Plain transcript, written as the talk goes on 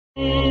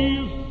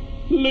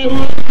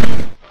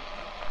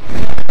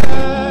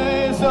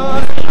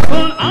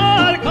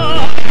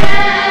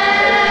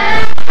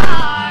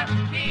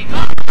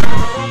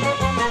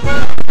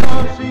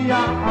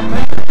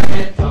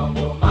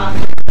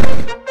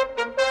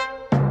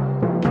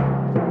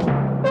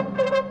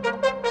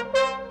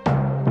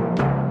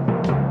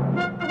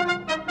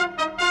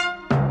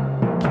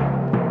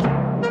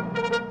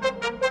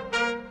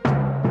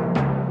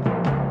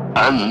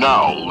And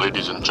now,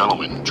 ladies and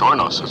gentlemen,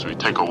 join us as we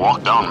take a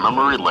walk down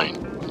memory lane.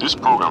 This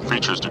program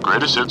features the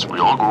greatest hits we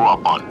all grew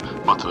up on,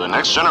 but to the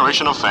next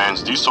generation of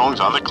fans, these songs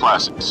are the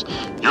classics.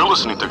 You're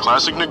listening to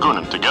Classic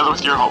Niggunim together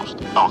with your host,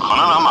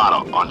 Elchanan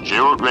Hamada, on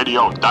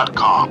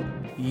JRootRadio.com.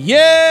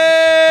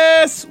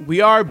 Yes,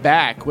 we are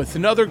back with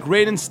another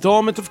great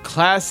installment of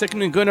Classic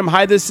Niggunim.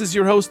 Hi, this is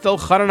your host,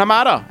 Elchanan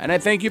Hamada, and I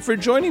thank you for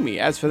joining me.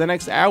 As for the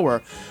next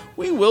hour,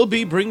 we will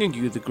be bringing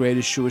you the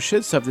greatest Jewish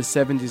hits of the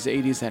 70s,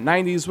 80s, and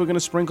 90s. We're going to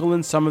sprinkle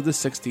in some of the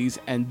 60s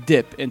and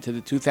dip into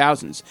the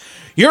 2000s.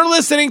 You're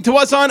listening to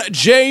us on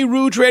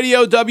JRoot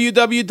Radio,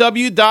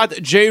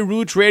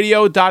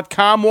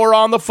 www.jrootradio.com, or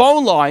on the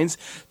phone lines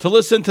to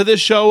listen to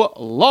this show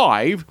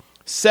live,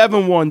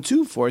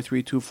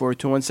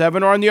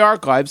 712-432-4217, or on the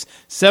archives,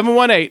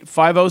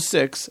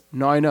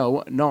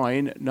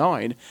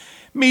 718-506-9099.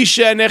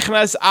 Misha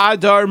Nichnas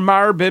Adar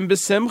Marbim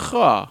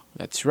B'Simcha.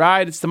 That's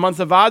right, it's the month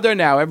of Adar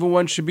now.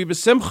 Everyone should be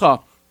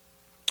B'Simcha.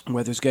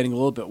 Weather's getting a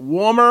little bit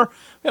warmer,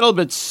 a little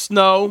bit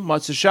snow,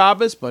 Matzah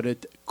Shabbos, but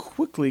it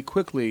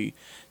quickly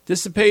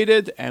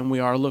dissipated, and we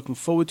are looking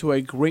forward to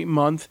a great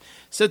month.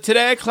 So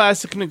today at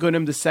Classic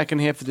Niggunim, the second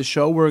half of the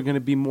show, we're going to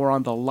be more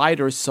on the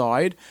lighter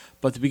side.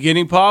 But the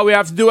beginning part, we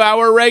have to do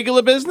our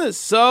regular business.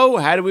 So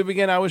how do we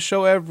begin our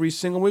show every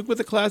single week with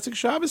a classic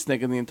Shabbos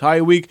nick? And the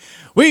entire week,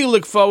 we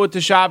look forward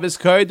to Shabbos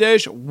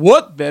Kodesh.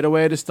 What better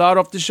way to start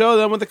off the show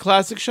than with a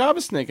classic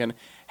Shabbos nick? And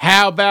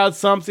how about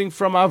something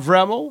from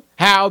Avremel?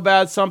 How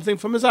about something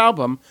from his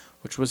album,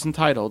 which was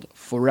entitled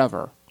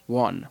Forever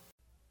One?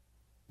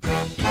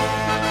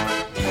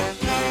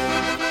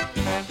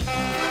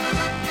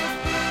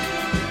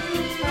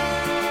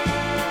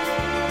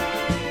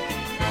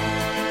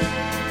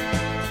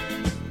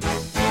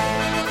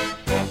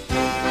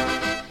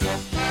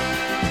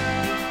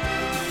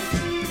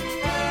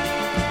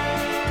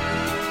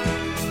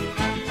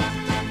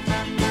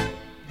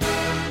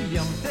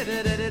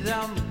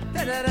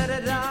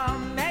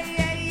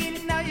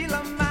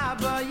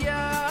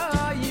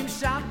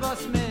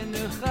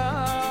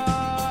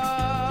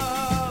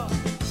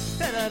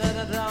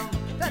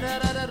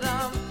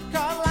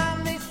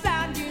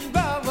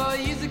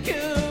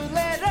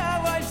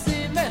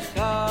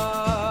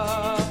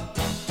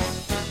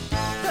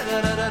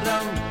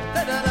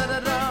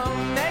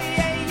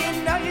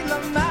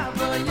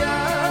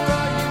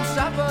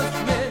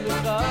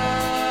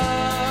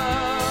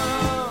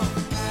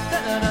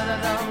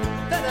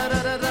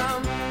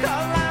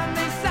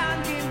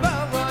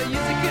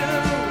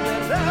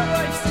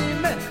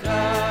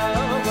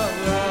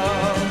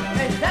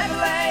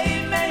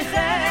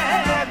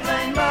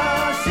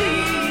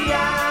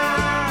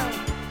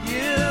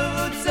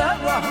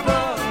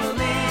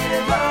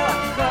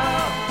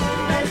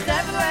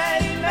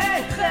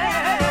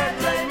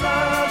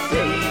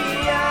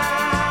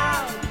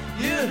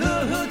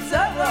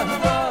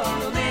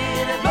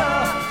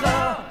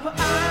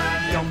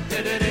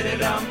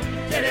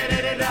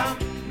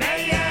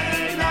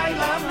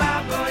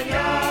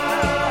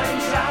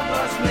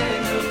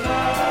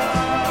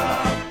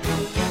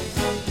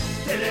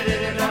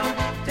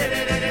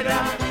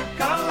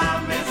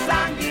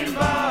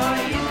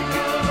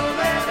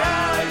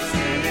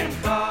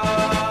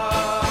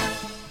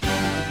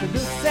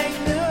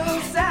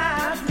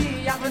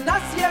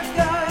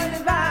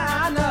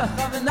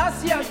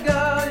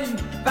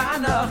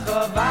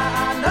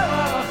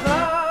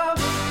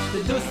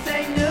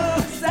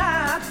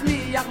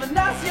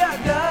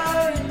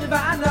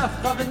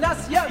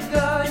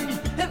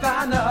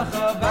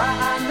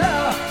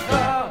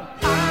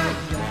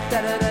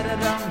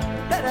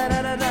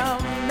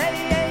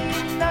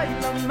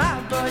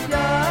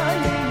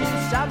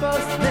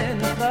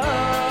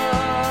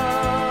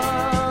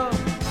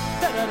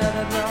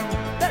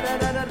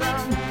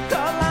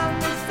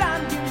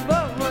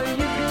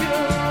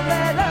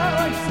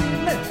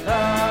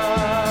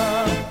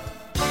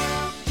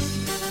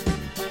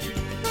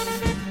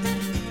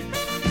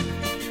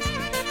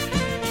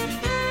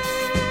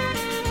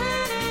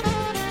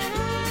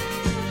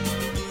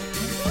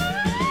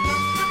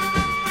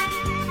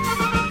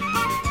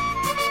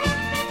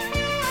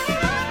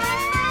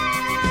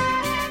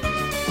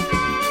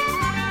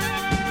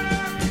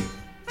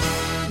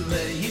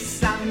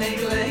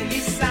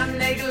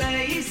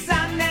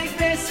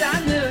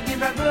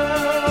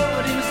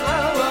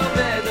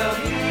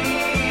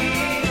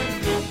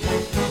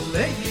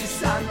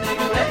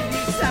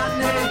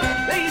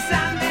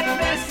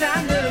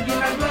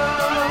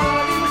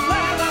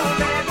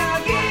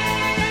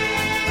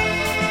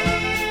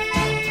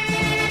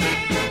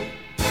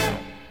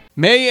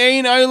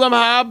 Me'ein Olam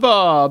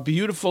Haba,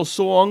 beautiful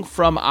song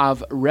from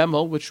Av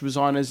Remel, which was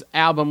on his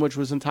album, which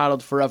was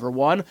entitled Forever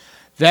One.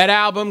 That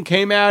album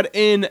came out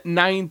in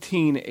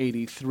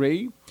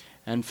 1983.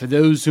 And for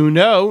those who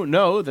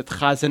know that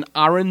Chazan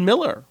Aaron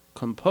Miller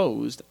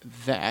composed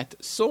that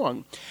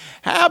song.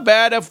 How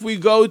about if we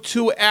go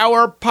to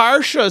our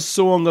Parsha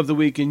song of the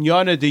week in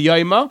Yana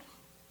D'Yayma?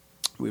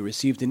 We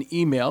received an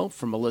email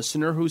from a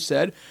listener who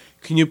said,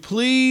 can you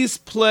please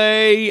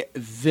play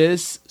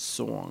this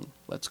song?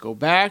 Let's go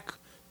back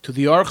to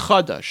the Or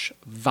Chadash,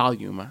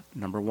 volume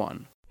number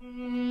 1.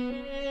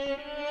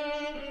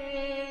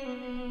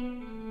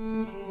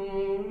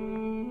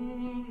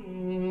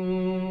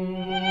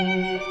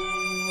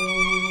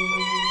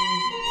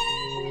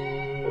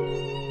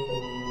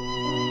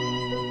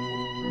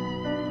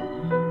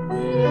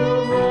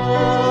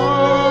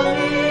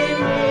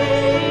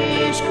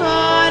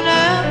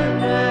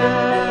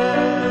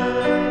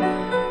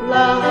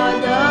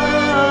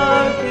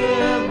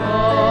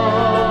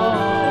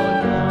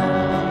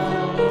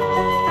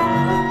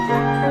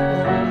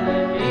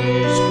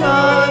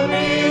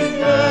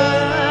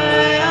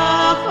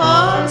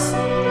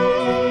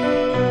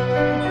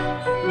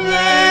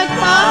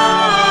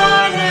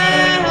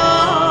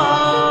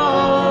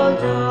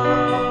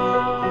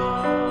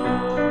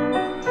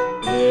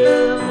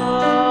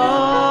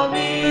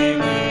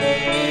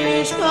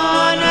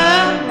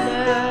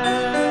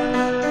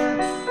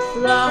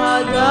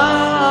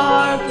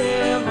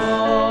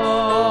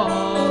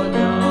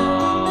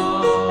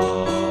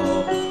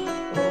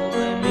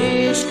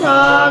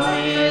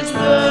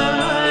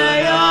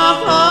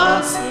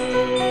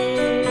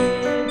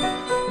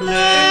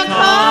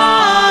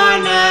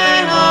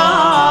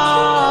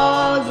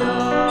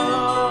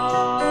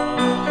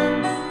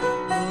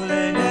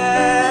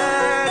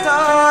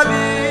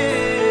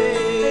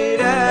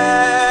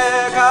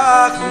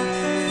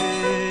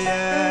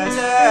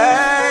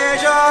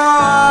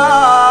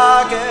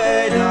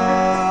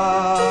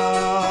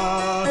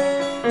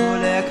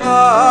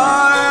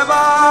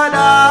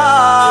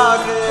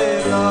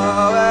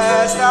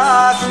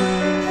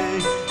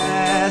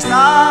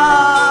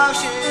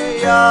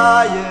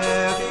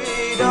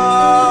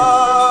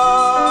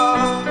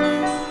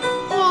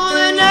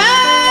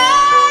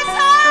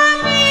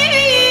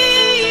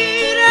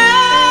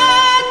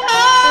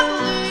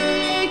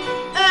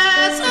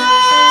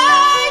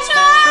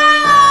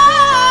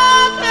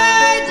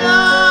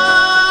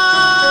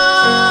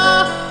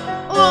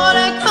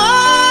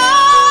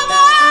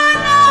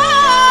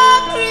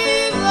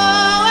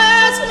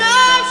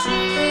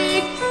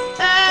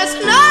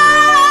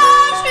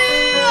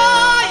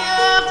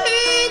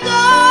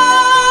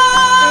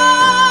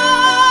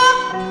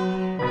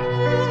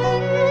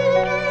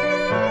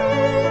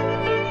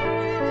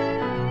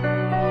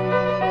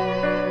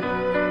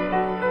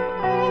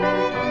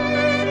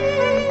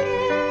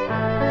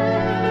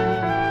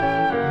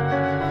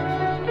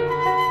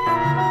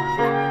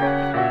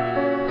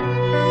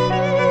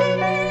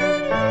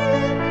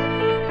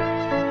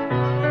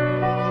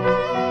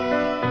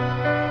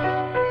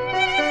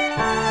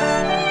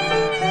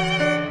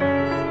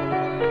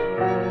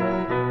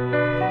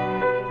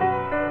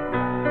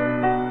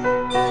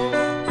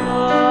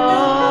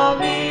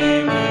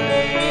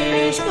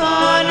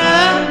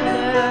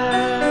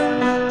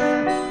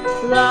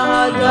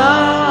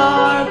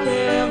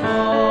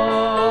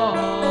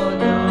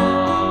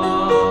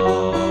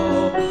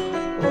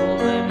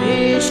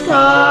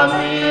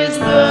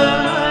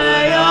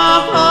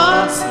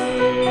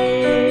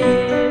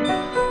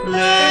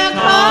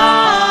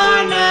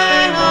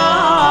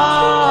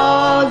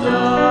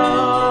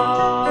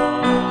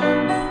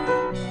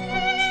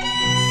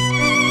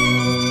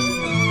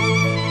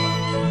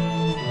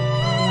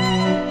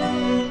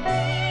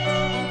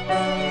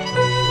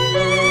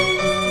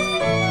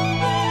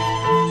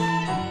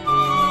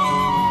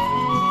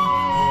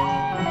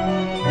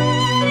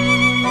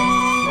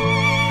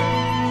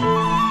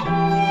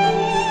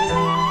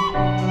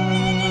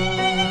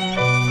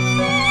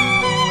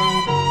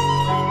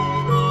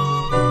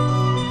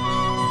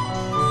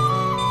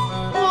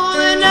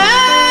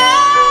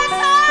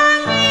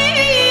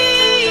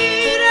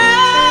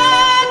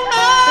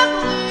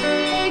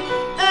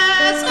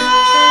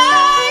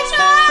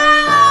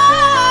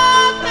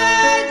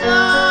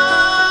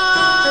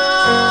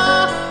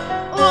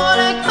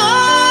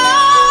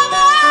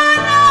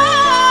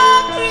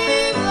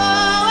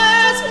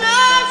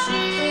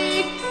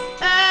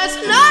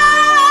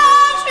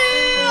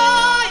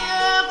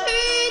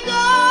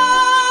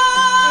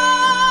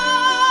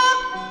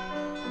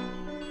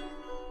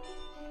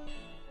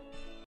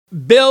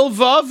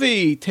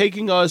 Bilvavi,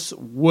 taking us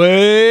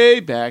way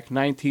back,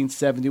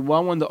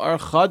 1971, when the Or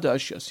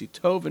Chadash, Yossi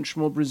Tov and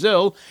Shmuel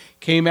Brazil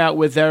came out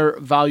with their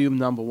volume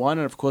number 1.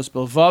 And of course,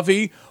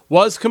 Bilvavi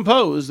was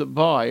composed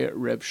by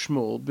Reb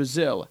Shmuel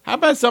Brazil. How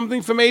about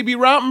something from A.B.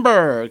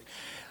 Rottenberg?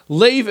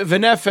 Leiv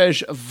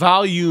V'Nefesh,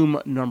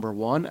 volume number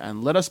 1.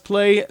 And let us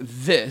play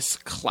this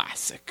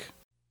classic.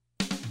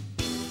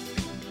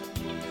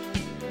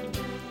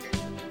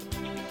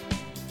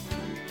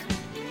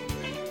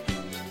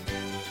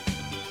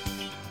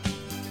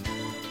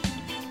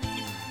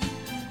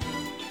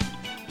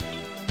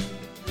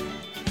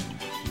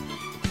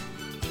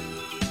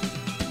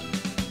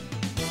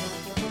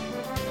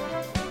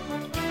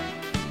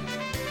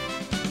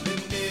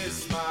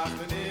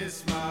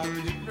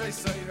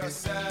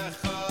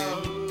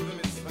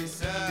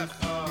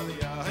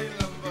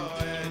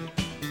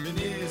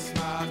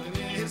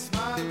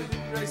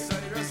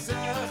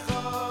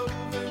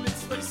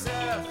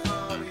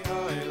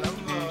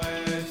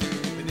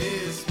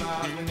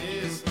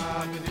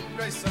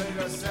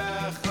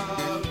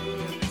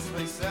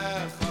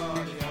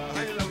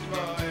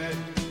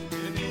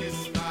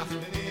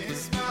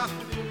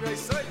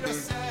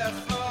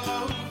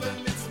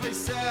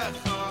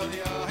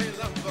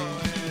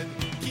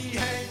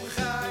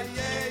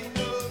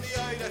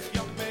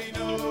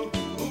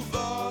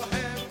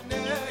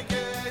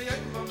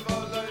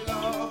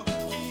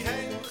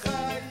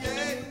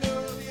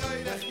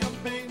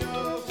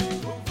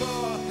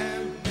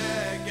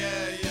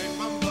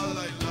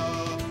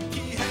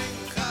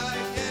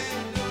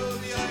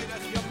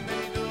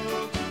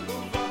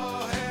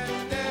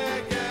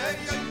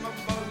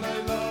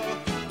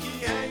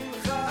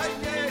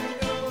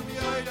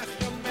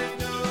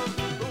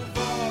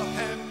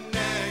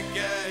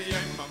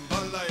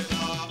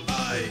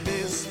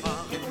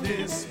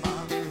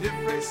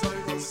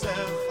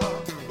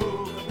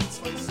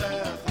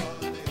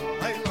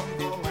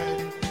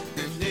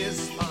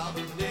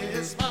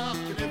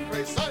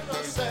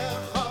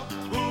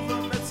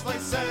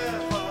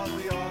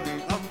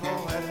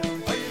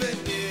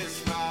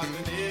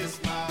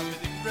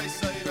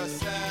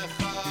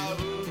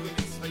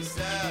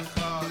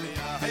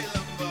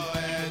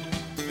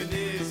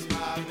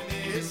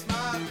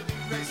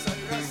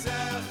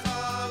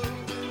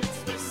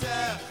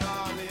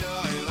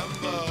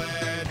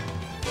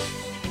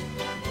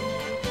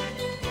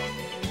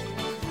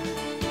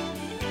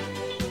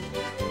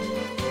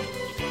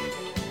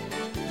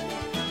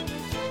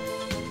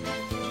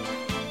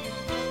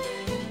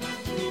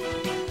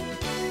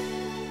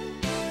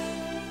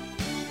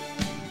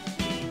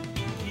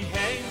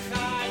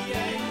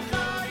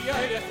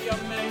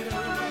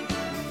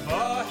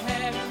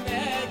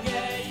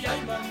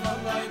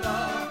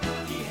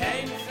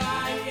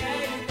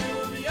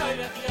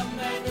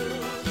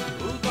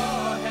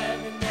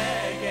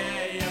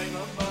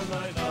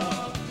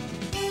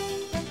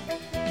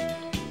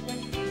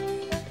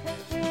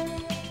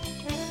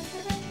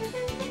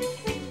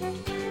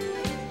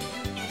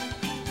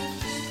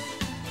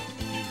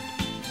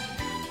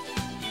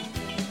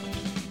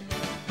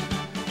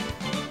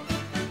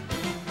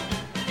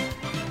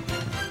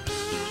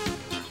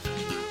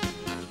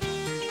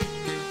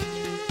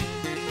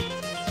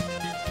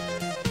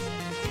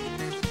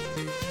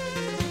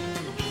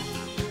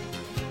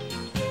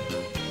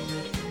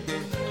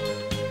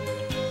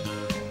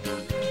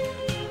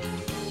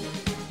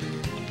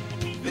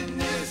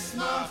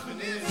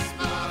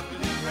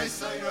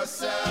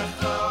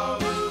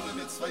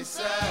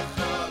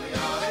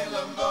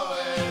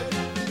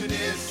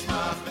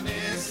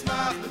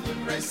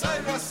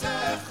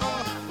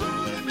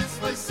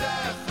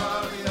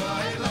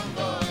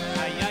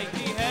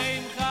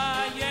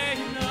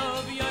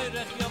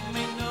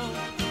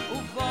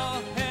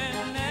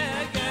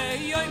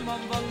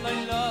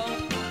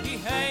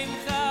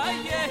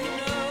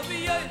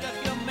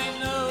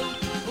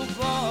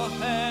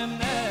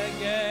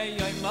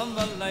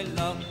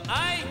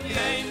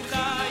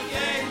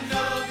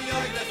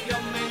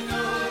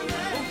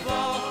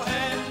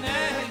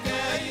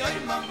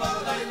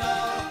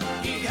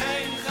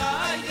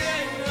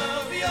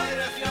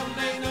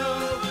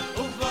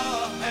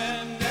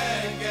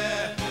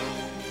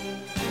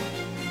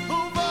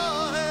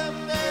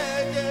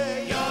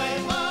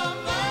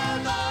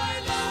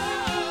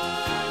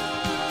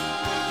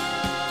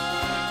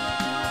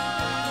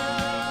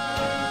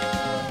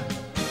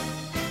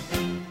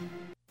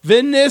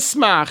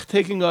 V'nismach,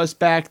 taking us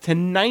back to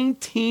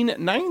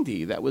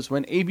 1990. That was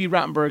when A.B.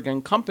 Rottenberg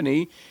and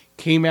Company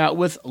came out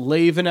with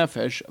Lev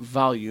Nefesh,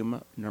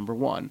 Volume Number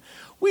 1.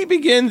 We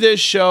begin this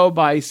show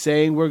by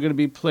saying we're going to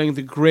be playing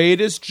the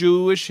greatest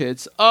Jewish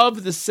hits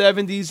of the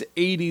 70s,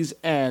 80s,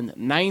 and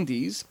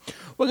 90s.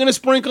 We're going to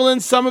sprinkle in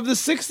some of the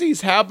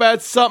 60s. How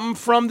about something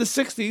from the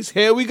 60s?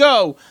 Here we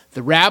go.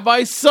 The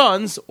Rabbi's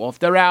Sons off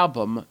their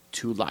album,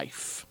 To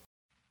Life.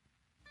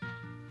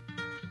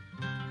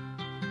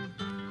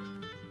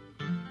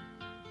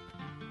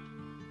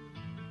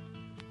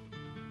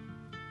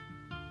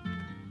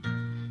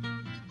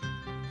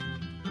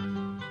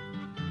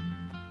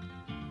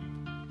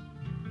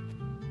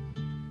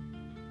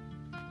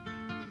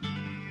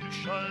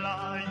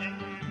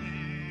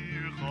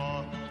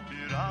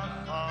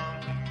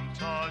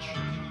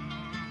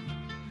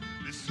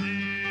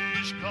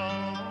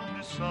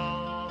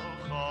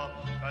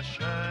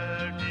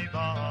 אשר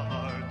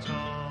דיברת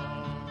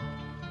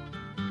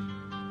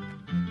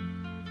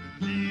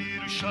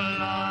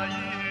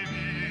לירושלים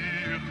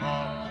עירך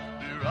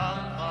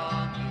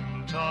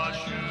ברחמים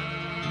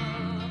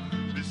תשוב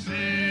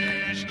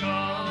בשישכם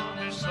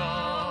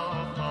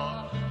בסך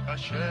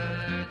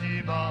אשר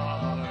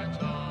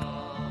דיברת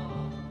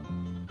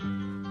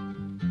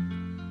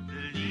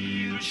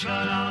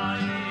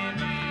לירושלים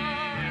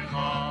עירך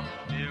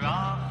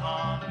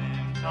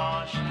ברחמים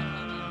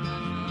תשוב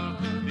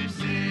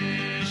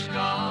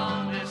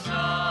Sishkam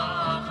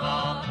Nisacha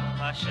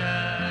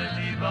Asher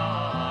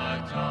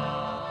Dibarta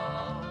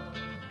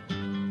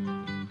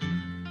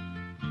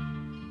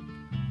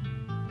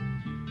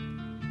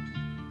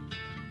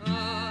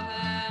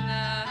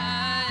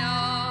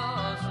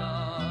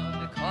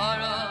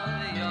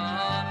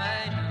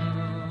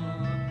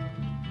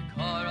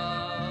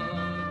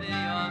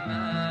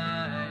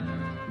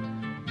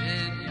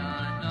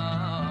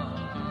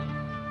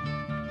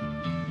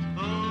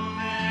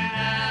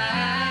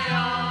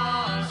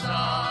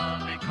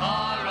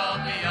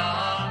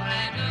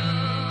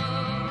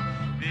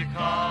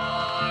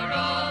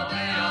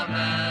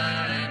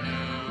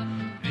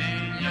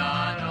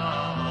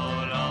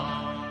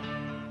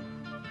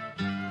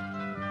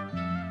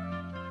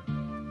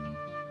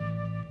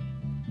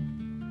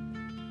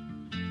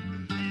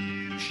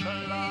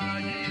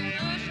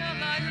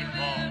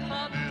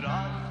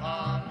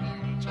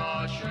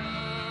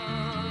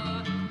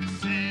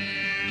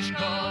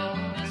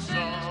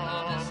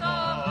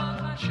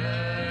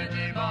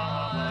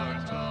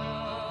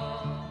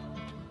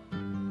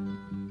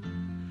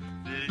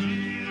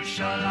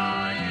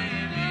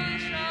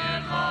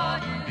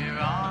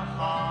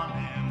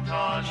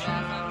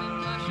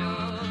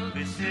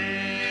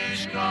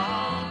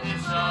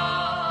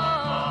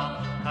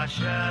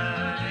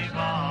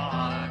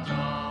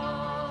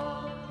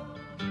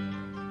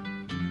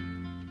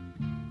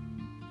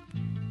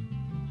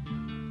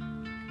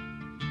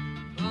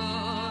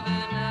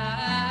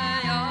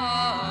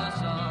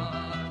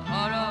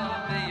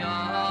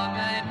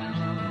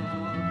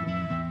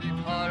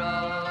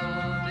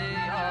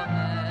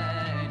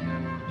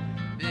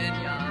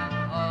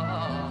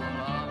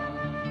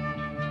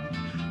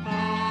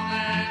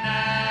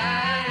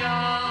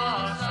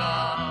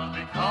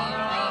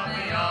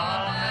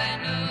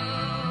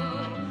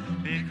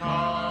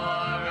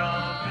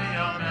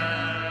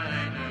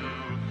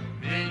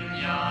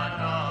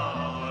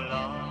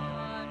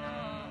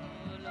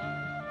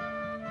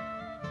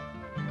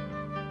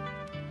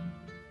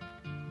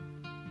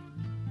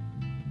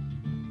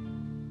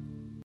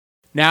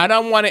Now, I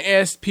don't want to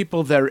ask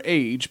people their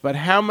age, but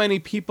how many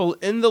people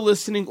in the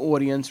listening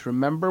audience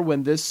remember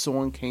when this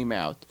song came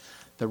out?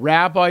 The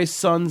Rabbi's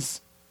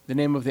Sons, the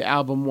name of the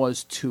album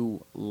was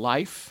To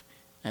Life,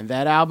 and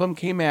that album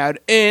came out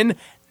in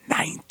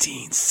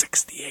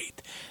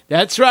 1968.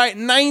 That's right,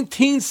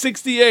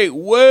 1968,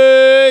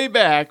 way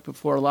back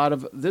before a lot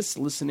of this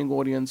listening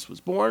audience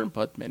was born,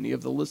 but many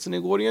of the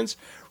listening audience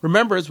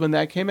remembers when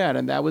that came out,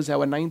 and that was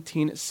our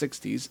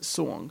 1960s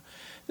song.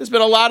 There's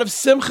been a lot of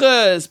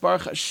simchas,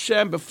 Baruch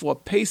Hashem, before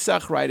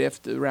Pesach, right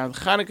after around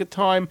Chanukah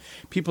time.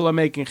 People are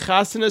making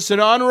chasanas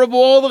in honor of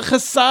all the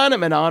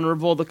chasanim, in honor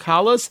of all the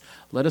kalas.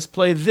 Let us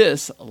play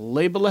this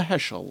Label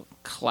Heschel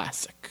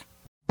classic.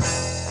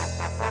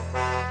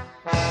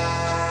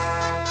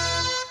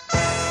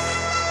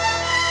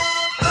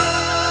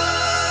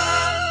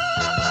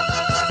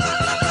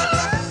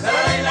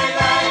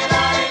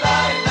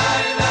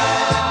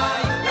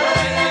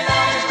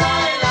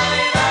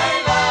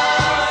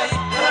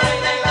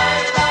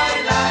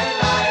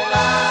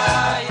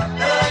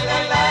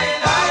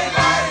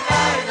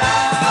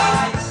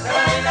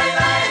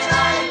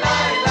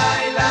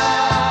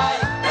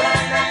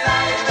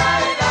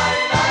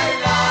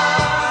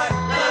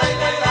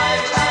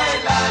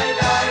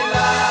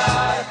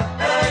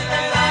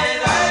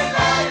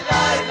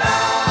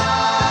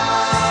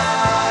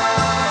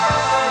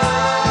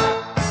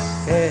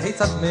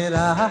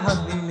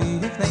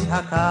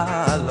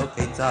 הקלו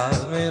כיצד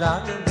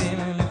מרקדים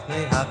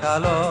לפני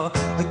הקלו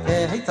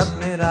וכיצד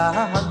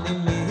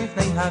מרקדים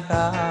לפני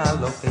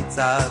הקלו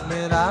כיצד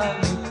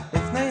מרקדים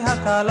לפני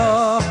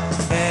הקלו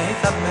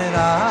כיצד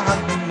מרקדים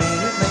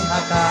לפני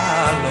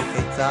הקלו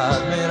כיצד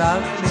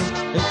מרקדים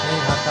לפני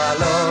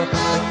הקלו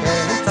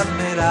וכיצד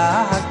מרקדים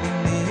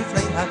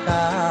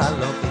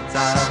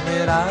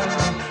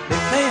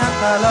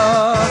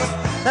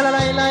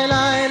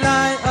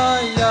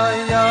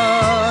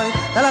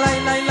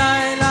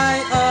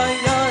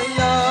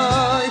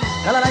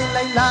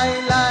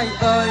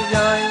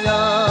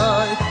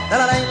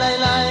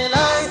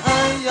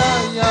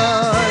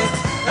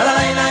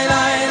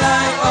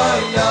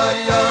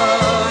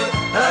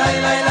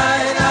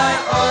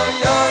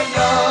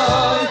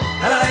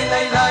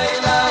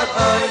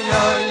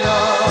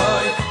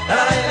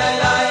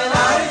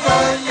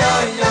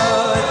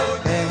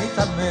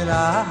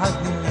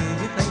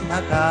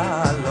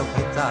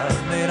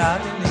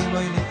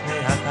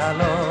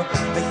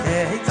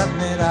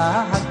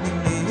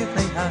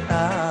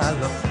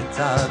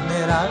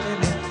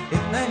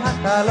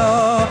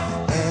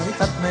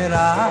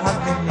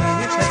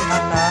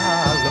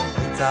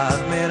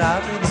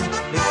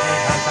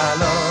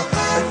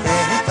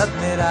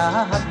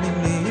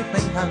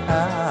לפני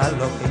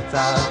הקלו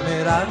כיצד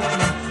מרקדים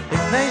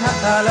לפני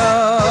הקלו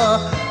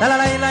לה לה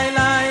לה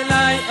לה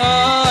לה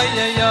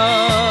אוי אוי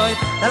אוי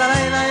לה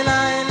לה לה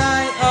לה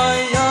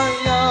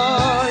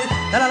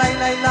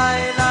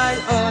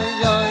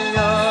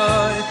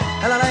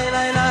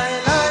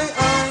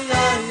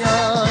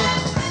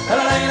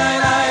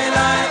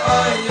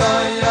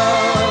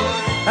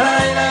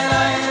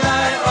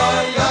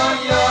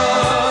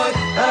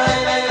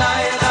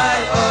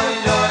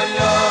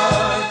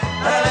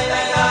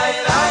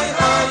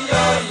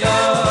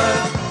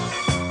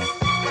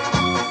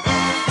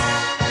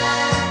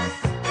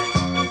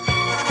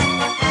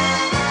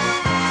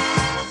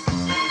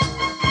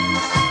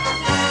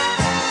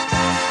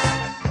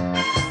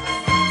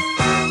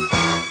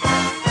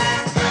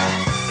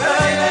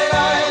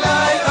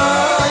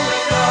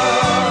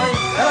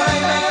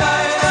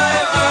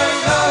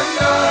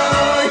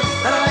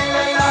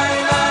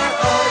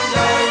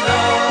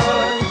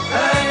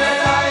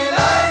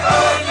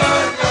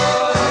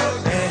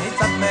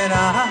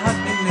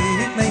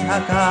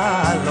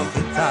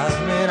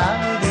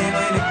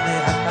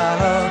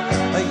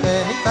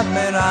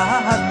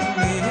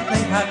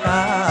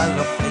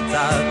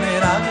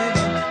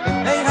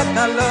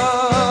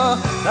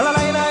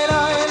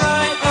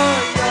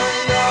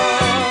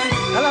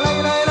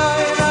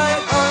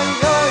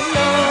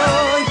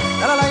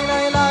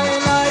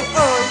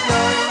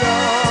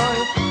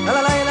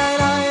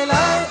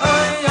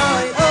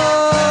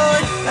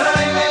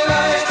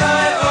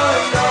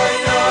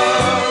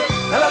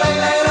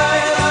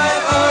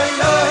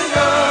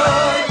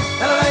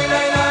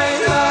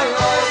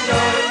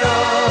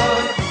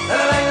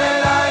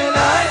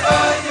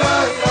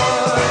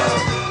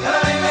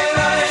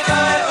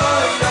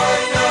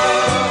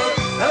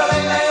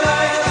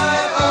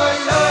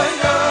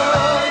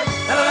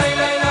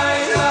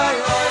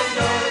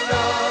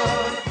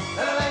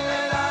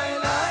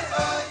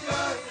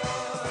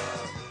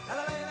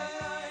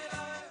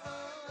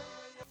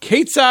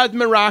Ketzad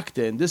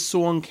Merakdin. This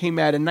song came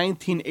out in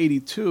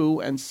 1982,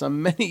 and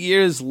some many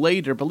years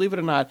later, believe it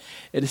or not,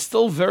 it is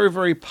still very,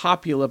 very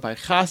popular by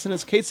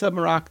Chasanas. Ketzad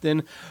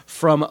Merakdin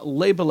from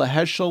Label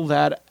Heschel.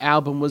 That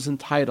album was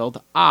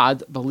entitled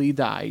Ad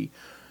Belidai.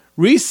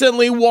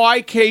 Recently,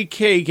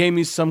 YKK gave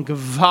me some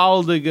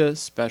gewaldige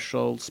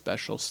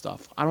special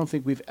stuff. I don't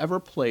think we've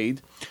ever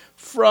played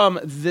from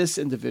this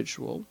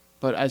individual.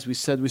 But as we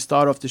said, we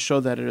start off the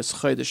show that it is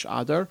Chodesh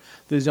Adar.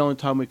 This is the only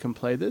time we can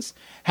play this.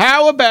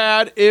 How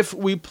about if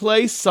we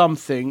play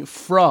something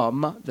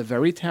from the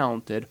very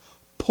talented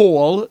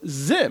Paul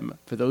Zim?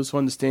 For those who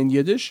understand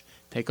Yiddish,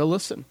 take a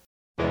listen.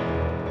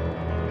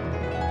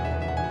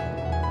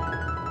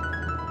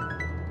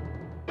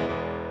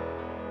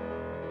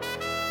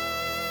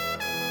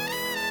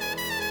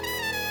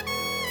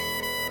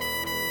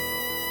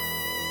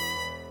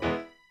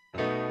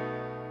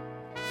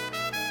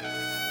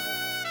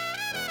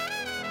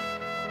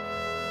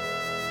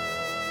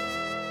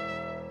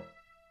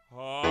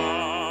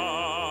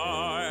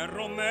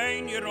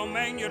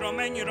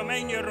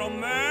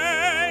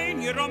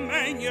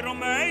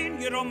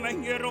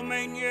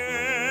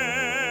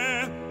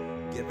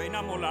 Gewein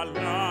amol a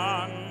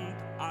land,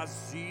 a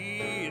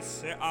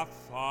süße, a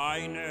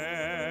feine.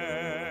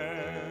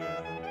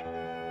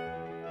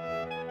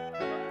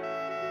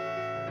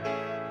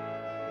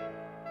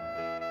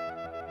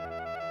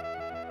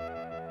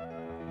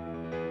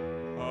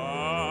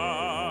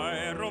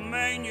 Ay,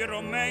 Romania,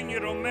 Romania,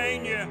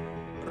 Romania,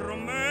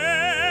 Romania,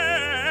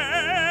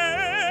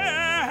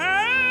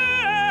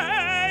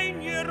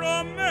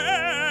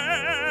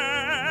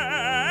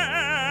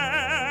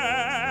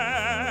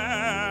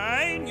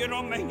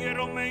 Romania,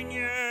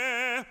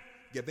 Romania,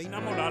 gewein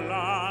amol a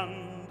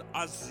land,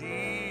 a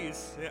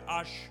süße,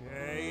 a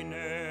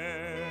schöne.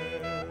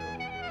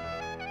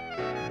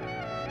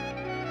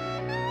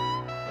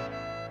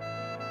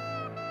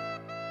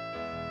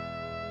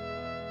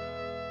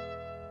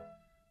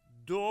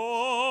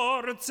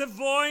 Dort zu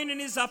wohnen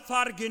is a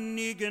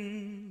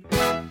Vergnügen,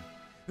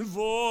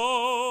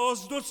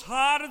 wo's dus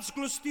Herz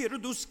glustier,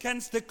 dus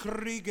kennst de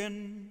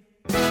kriegen.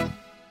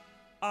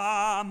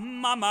 A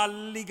mamma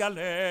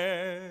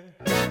ligale,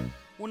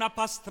 una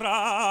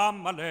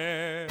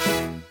pastramale,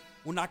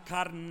 una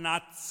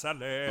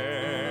carnazzale,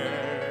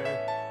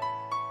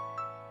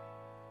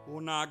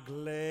 una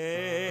glesele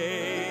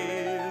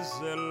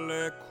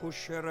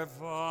kushere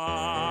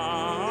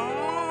wein.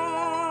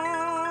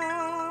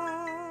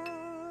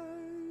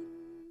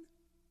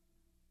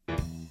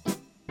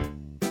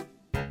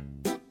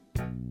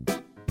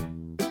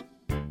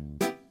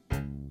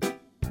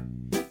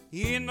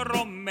 In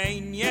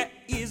Rumänien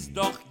ist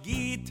doch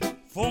giet,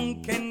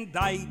 Funken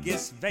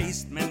Deiges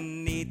weist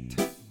man nit.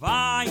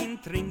 Wein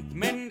trinkt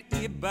man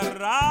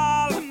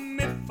überall,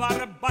 me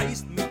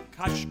verbeißt mit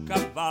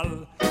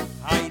Kaschkawal.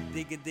 Hei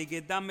digge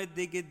digge damme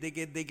digge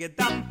digge digge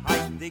dam,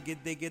 hei digge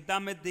digge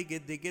damme digge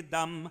digge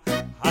dam,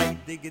 hei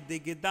digge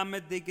digge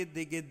damme digge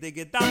digge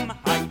digge dam,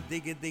 hei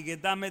digge digge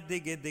damme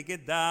digge digge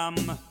dam.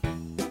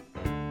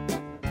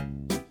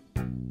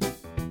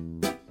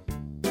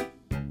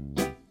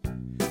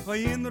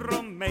 In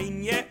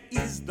Rumänien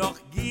ist doch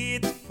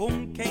geht,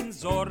 kein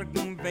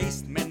Sorgen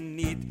weist man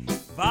nit.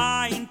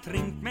 Wein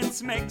trinkt man,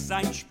 schmeckt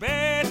sein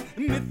Spät,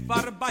 mit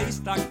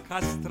verbeißt a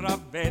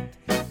Kastravett.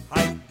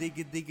 Hei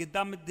digge digge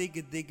damme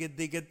digge digge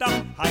digge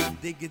dam, hei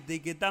digge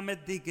digge damme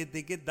digge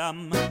digge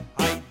dam,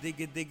 hei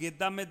digge digge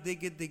damme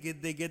digge digge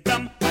digge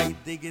dam, hei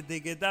digge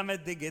digge damme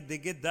digge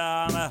digge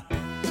dam.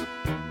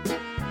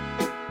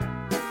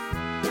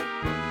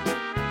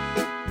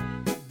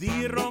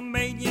 Die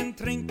Rumänien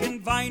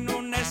trinken Wein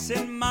und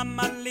essen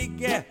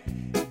Mammalige.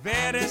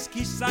 Wer es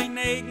kisst sein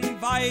eigen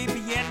Weib,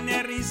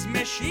 jener is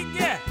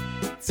Meschige.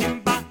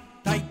 Zimba,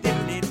 tai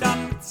dilli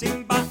dam,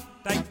 zimba,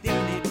 tai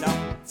dilli dam,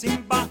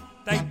 zimba,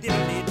 tai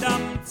dilli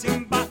dam,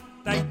 zimba,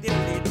 tai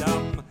dilli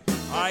dam.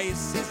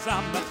 Eis is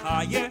am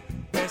Bechaie,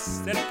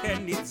 besser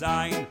kann nicht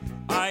sein.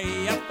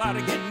 Ei, a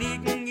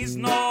Vergnügen is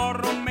nur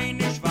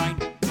rumänisch Wein.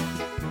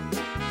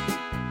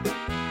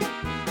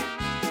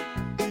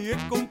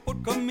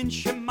 Komm in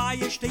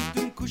Schemaie, steht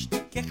und kuscht die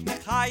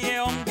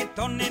Kechnechaie,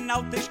 umgeton in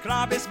alte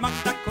Schrabes,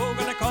 macht der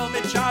Kogel, der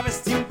Kolde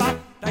Chavez, Zimba,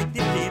 dai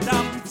dilli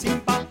dam,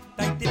 Zimba,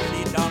 dai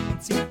dilli dam,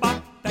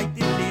 Zimba, dai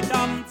dilli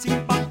dam,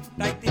 Zimba,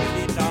 dai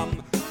dilli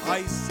dam.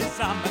 Heiße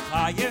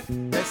Samechaie,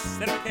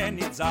 besser kann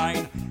nicht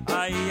sein,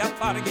 ei, a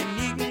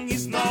Vergnügen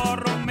ist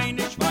nur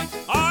rumänisch Wein.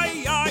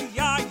 Ai, ai,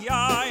 ai,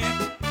 ai,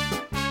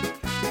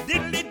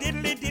 dilli,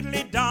 dilli,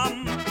 dilli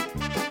dam.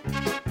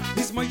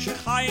 Moishe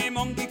Chaim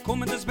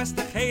angekommen, das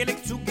beste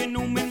Heilig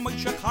zugenommen.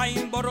 Moishe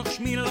Chaim, Baruch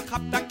Schmiel,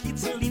 hab da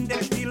Kitzel in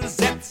der Stil,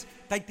 setz,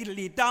 tai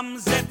dilli dam,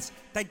 setz,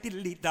 tai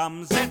dilli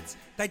dam, setz,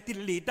 tai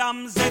dilli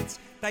dam, setz,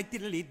 tai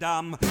dilli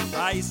dam.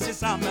 Heiße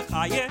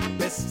Samechaie,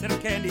 besser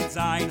kann nicht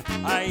sein.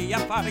 Ei, a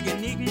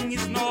Vergnügen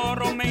ist nur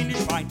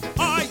rumänisch Wein.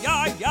 Ai,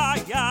 ai,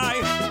 ai,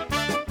 ai,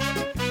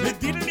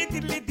 dilli,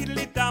 dilli,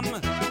 dilli dam.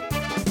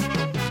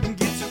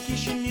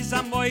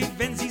 Moid,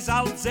 wenn sie's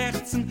alt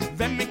 16,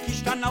 wenn me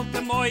kischt an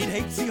alte Moid,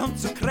 hebt sie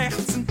uns zu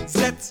krächzen.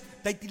 Setz,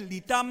 dai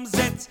dilli dam,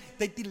 setz,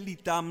 dai dilli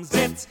dam,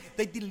 setz,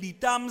 dai dilli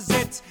dam,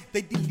 setz,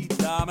 dai dilli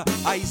dam.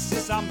 Eis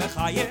is am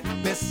Bechaie,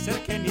 besser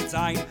kann nicht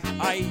sein.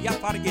 Ei, a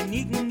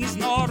Vergnügen is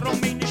nur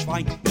rumänisch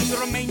Wein. In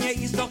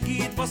Rumänien is doch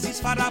geht, was is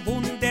für a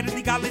Wunder.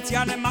 Die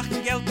Galizianer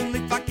machen Geld und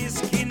Litwak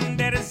is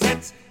Kinder.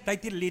 sitzt, da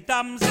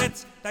diddly-dam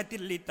sitzt, da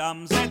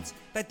diddly-dam sitzt,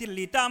 da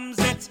diddly-dam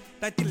sitzt,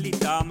 da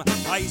diddly-dam.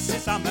 Heiße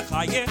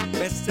Samechaie,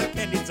 besser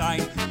kann nicht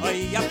sein.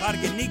 Euer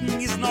Vergnügen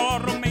ist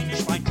nur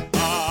rumänisch fein.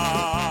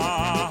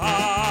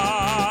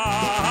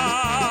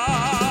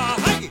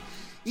 Hey,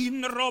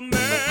 in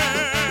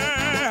Rumänien.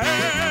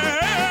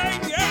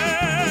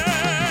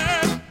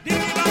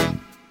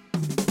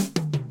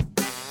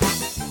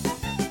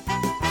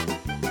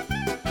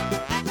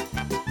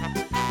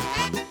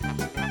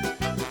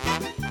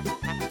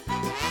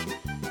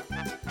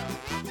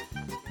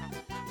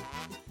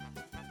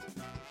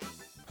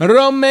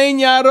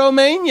 Romania,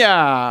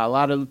 Romania. A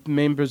lot of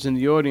members in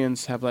the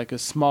audience have like a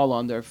smile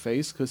on their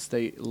face because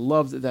they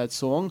loved that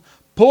song.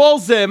 Paul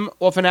Zim,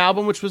 off an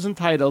album which was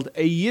entitled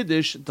A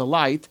Yiddish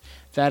Delight.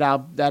 That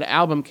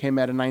album came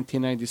out in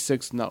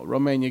 1996. No,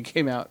 Romania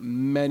came out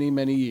many,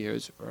 many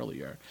years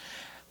earlier.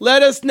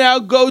 Let us now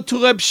go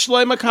to Reb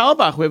Shlomo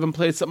Carlebach. We haven't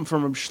played something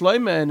from Reb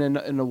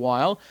Shlomo in a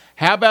while.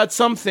 How about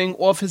something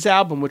off his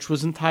album which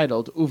was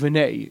entitled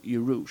Uvenei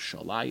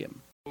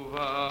Yerushalayim?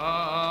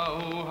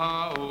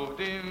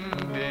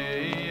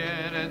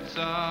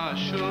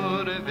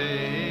 השור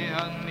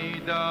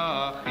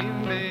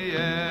והנידחים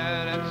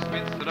בארץ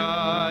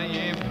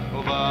מצרים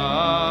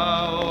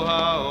ובאו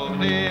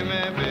העובדים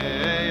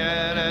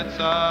בארץ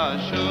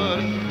אשור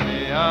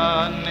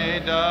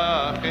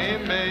והנידחים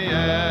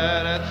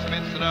בארץ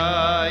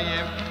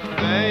מצרים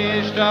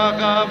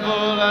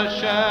וישתחוו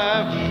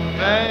לשם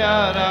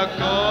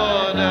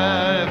וירקוד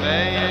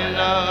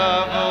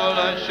וישתחוו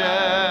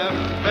לשם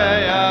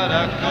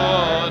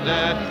וירקוד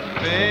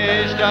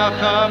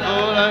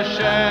וישתחוו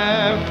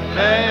לשם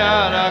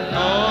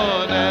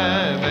וירקוד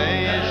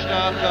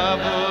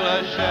וישתחוו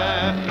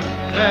לשם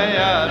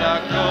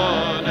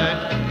וירקוד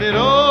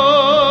בירושלים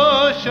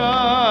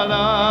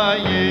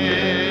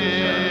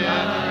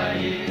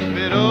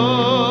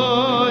בירושלים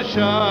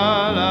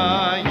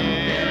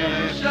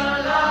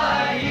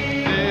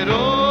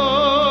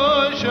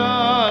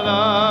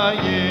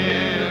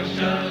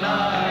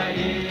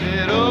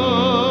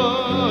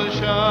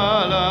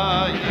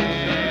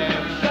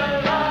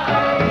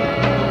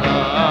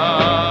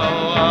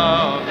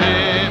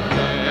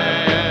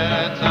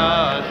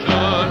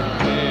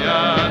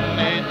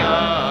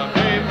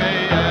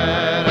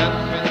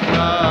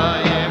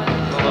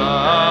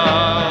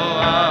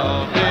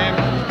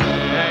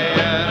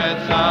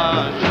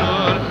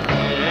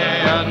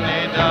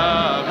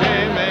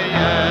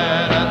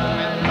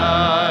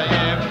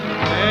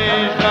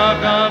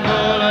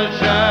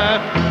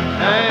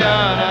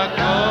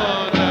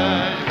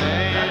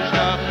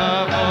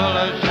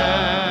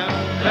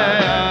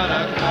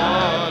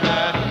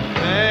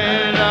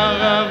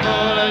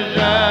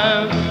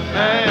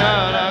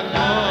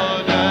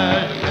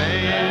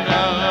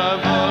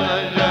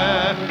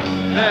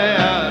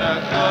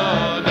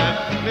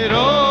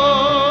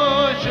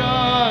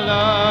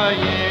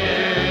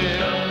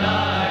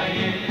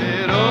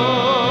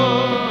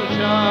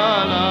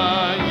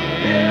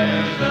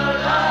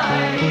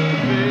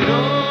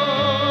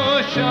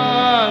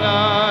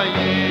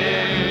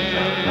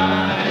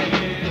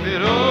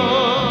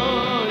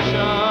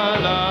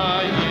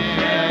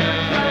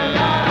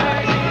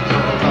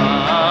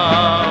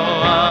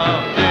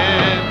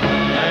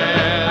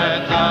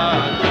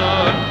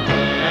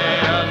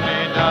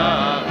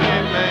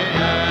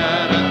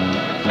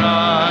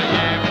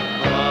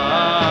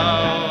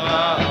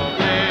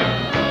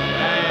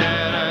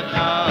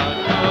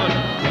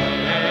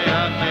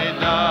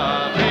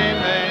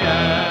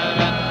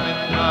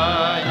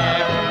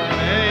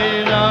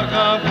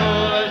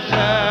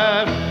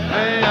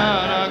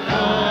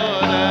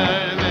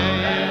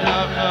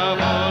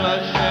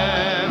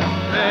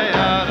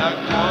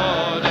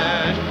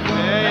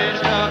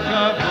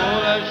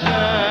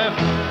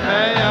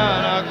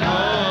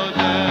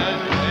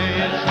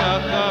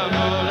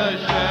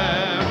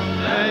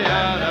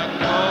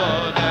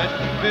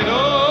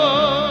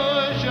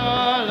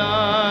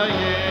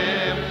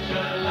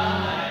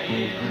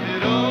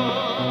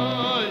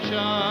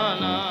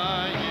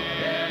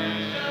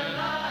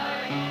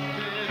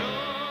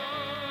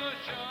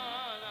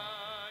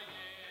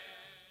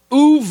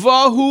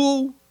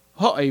Vahu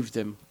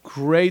Ha'evdim.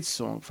 Great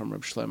song from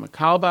Reb Shlomo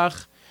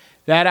Carlebach.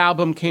 That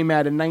album came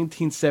out in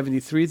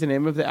 1973. The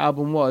name of the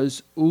album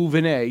was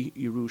Uvenei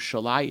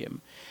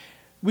Yerushalayim.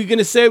 We're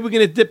going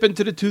to dip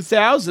into the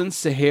 2000s,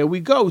 so here we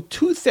go.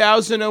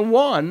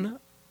 2001,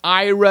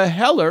 Ira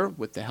Heller,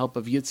 with the help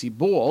of Yitzi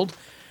Bald,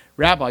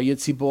 Rabbi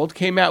Yitzi Bald,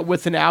 came out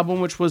with an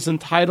album which was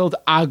entitled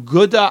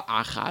Aguda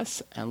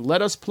Achas, and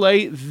let us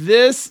play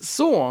this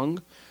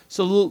song,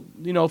 so,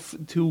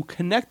 to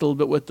connect a little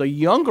bit with the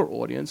younger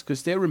audience,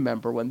 because they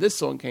remember when this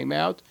song came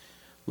out.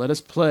 Let us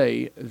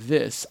play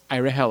this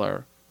Ira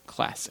Heller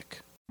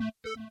classic.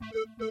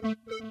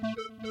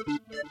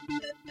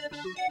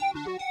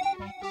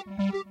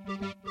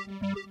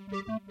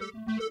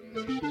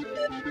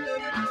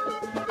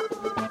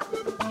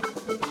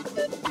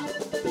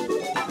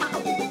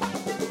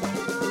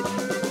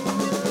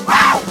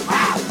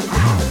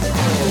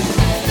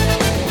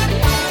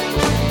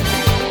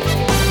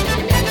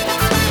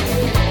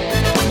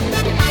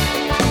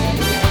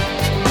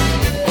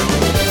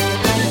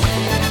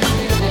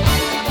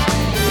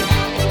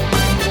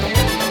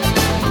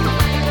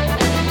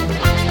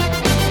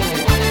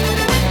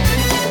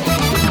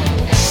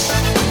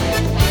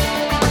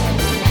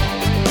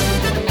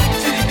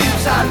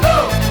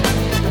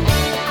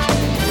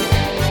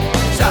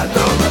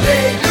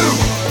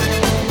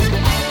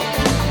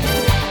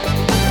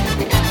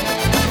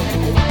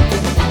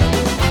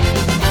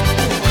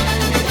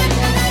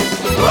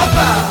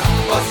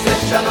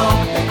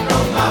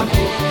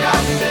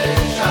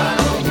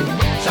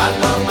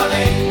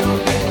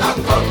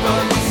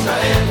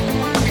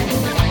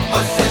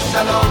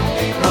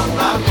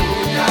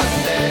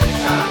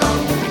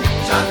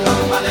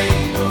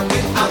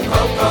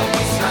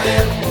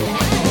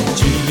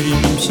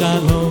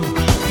 shalom,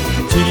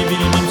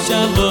 chiribirim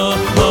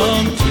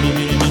shalom,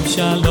 chiribirim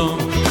shalom.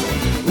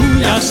 Hu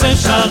yaseh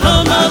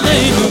shalom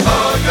aleinu.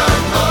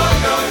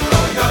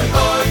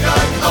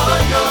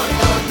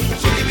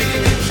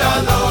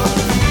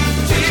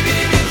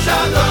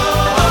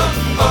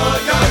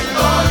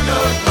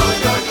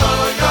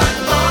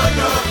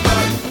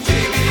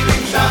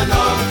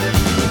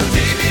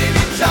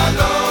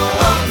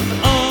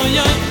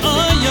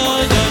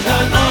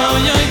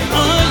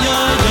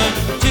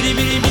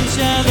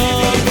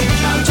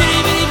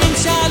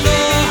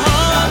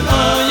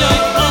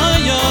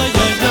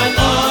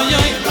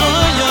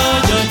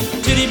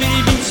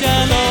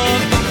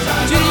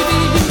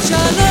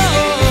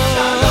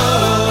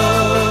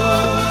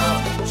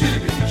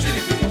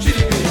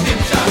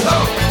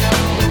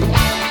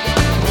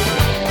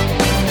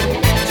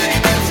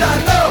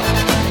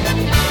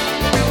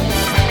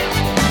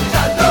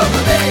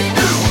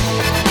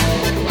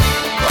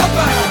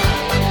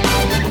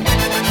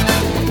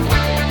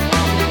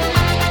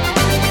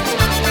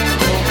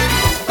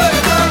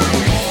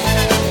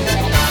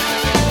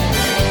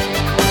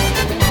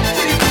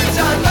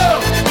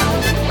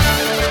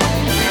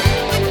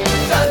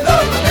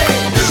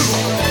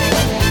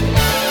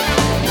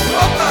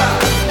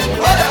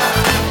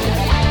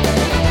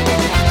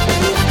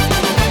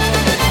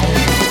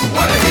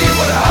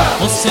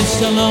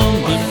 Shalom,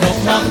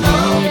 b'Rochamu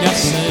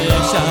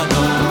Yaseh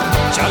Shalom,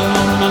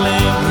 Shalom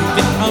Aleinu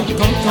v'Al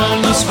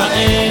Kol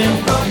Yisrael.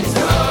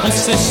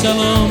 Oseh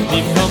Shalom,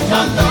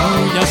 b'Rochamu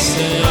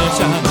Yaseh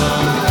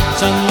Shalom,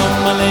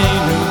 Shalom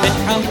Aleinu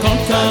v'Al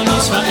Kol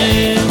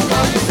Yisrael.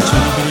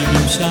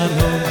 Chiribirim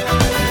Shalom,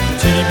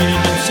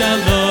 Chiribirim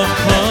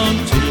Shalom,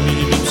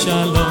 Chiribirim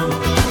Shalom.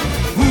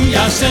 Hu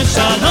Yaseh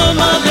Shalom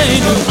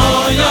Aleinu.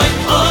 Oy oy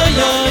oy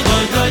oy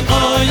oy oy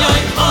oy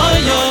oy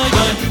oy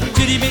oy.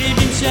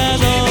 Chiribirim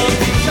Shalom.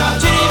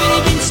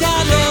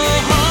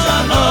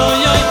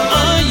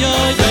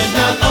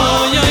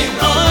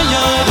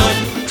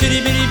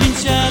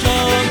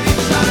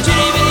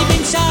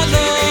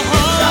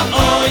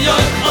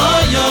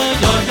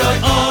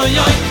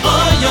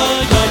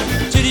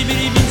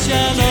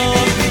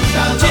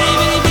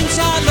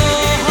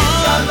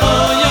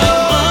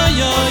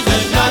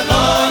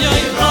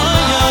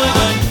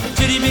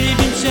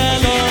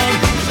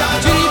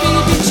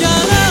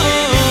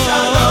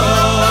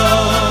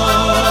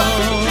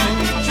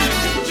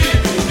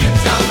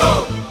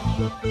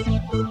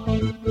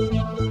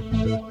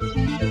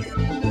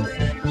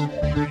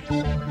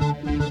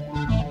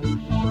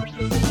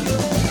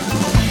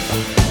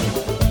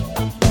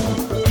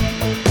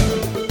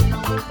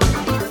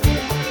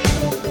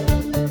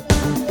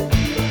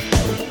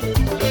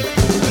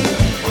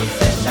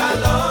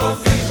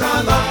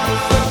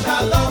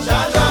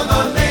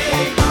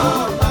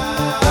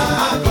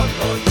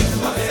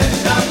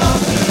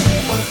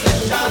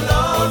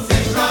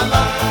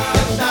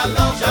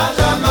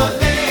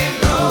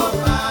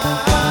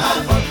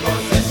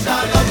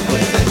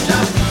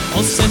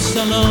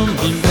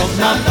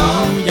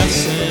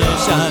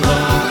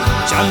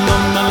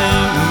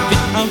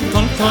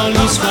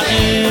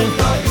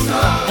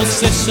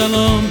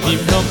 Shalom,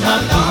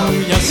 b'Rochamu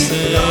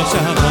Yaseh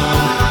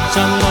Shalom,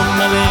 Shalom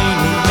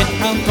Aleinu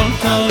v'Al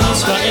Kol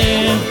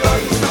Yisrael.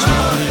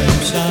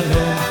 Chiribirim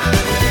Shalom,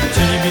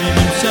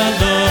 Chiribirim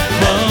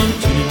Shalom,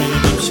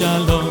 Chiribirim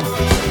Shalom.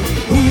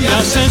 Hu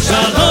Yaseh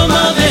Shalom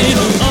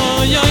Aleinu.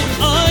 Oy oy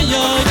oy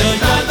oy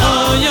oy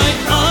oy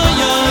oy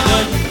oy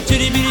oy.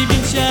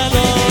 Chiribirim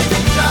Shalom,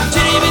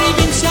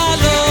 Chiribirim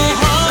Shalom.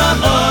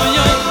 Oy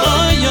oy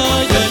oy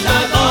oy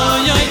oy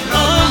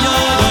oy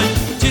oy oy.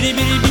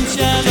 Chiribirim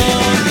Shalom.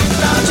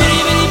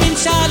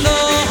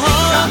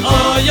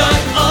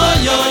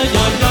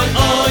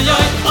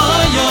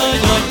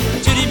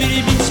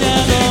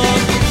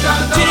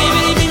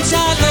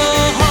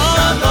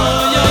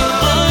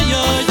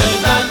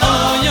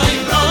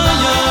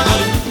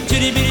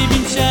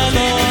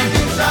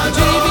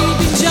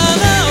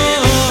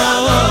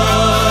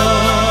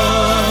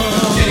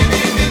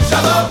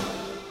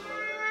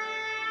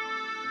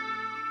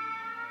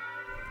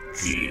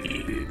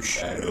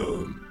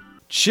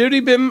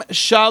 Chiribim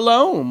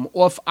Shalom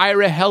off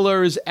Ira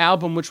Heller's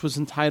album, which was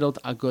entitled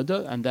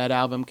Aguda, and that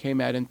album came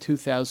out in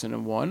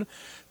 2001.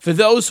 For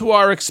those who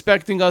are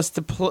expecting us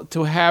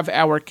to have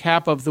our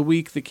cap of the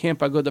week, the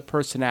Camp Aguda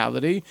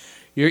personality,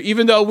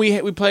 even though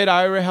we played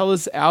Ira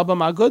Heller's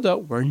album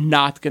Aguda, we're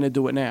not going to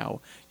do it now.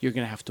 You're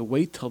going to have to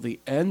wait till the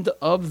end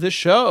of the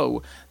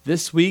show.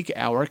 This week,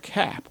 our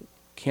cap,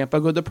 Camp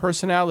Aguda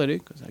personality,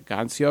 because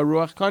Agansio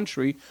Ruach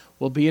Country,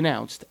 will be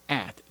announced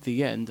at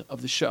the end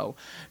of the show.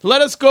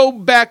 Let us go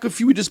back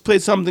we just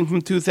played something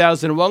from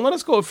 2001. Let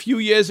us go a few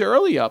years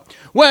earlier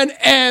when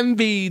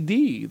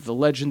MBD, the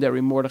legendary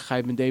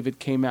Mordechai Ben David,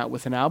 came out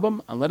with an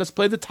album, and let us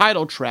play the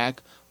title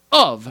track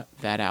of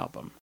that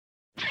album.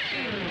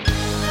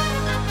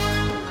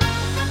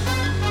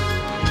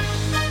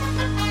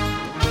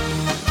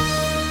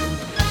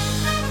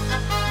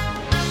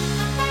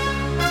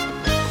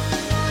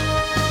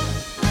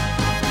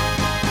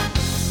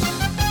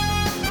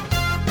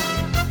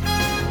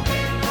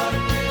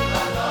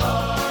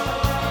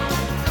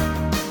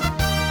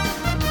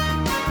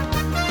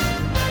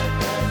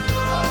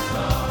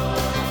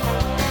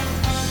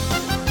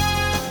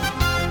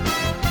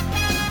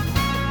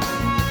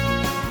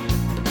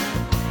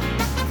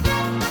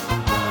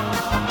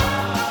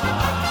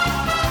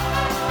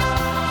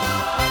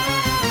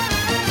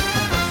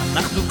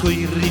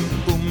 koirim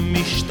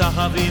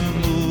umishtahavim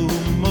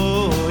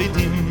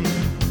umoidim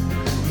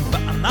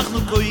ואנחנו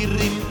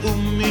koirim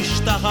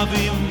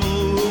umishtahavim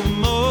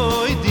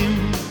umoidim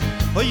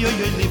oy oy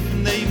oy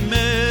lifnei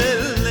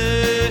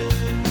melech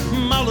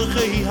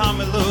malchei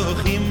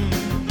hamelochim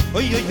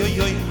oy oy oy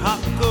oy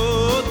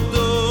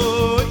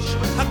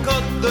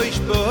hakodosh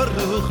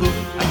baruch hu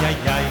ay ay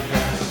ay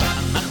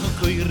אנחנו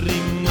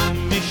koirim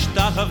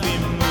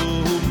umishtahavim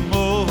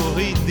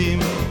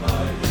umoidim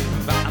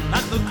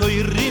ואנחנו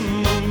koirim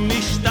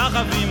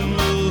umishtahavim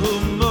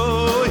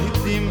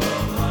umoidim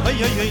oy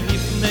oy oy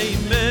lifnei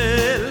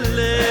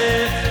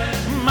melech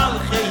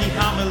malchei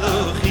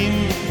hamelochim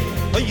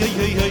oy oy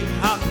oy oy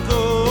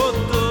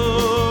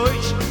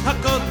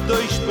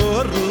hakodosh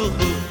baruch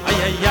hu ay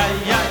ay ay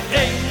ay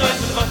ein noy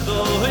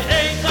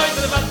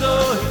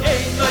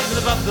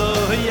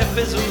melvadoy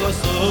yefes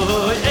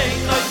ulosoy ein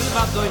noy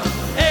melvadoy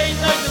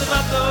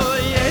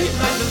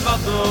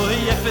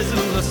yefes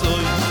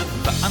ulosoy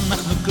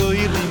ואנחנו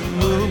koirim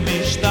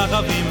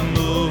umishtahavim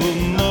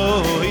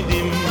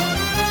umoidim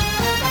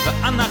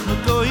ואנחנו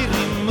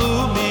koirim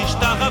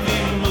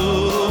umishtahavim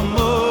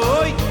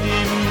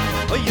umoidim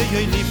oy oy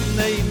oy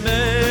lifnei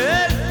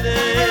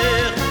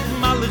melech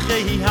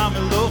malchei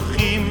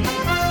hamelochim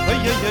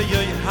oy oy oy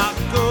oy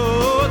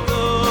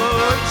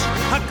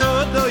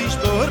hakodosh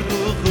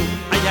baruch hu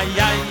ay ay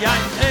ay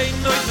ay ein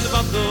noy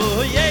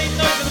melvadoy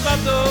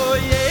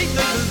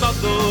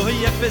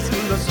yefes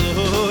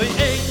ulosoy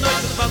ein noy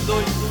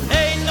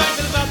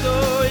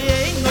melvadoy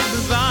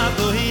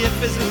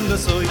yefes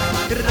ulosoy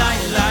rai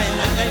lai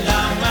lai la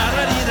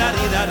marari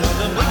rari rari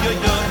yo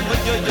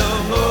yo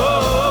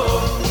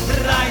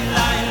rai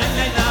lai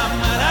lai la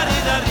marari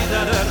rari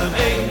rari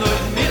ein noy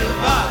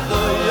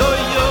melvadoy yo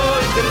yo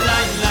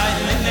rai lai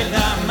lai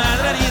la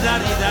marari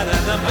rari rari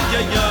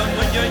yo yo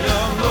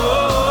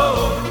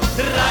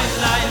rai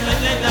lai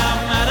lai la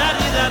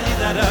marari rari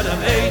rari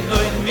ein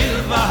noy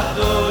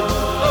melvadoy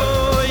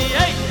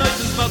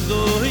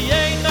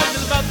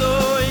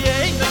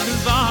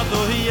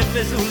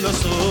yefes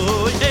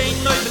ulosoy ein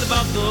noy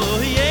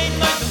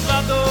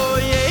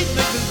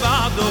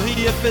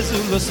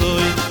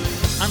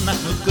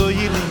אנחנו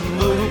koirim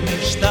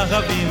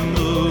umishtahavim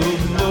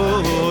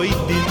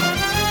umoidim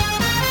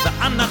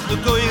ואנחנו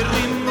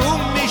koirim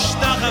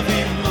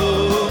umishtahavim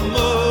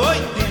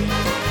umoidim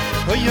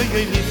oy oy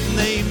oy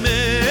lifnei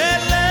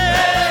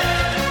melech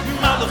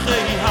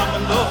malchei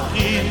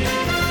hamelochim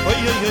oy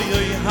oy oy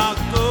oy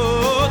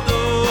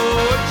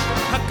hakodosh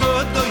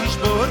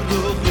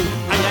baruch hu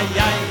ay ay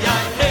ay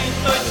ay ein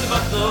noy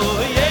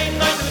melvadoy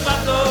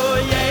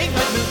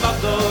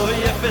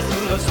yefes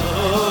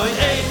ulosoy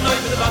ein noy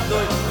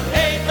melvadoy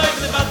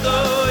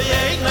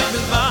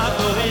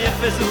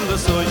yefes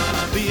ulosoy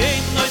ein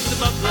noy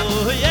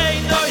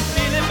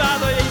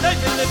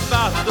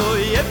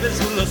melvadoy yefes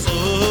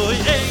ulosoy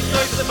ein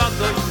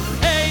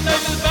noy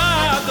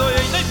melvadoy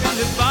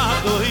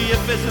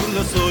yefes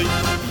ulosoy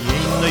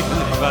ein noy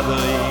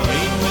melvadoy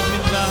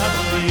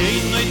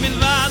ein noy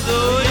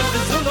melvadoy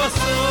yefes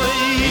ulosoy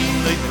ein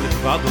noy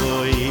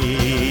melvadoy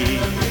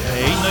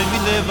ein noy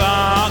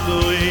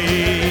melvadoy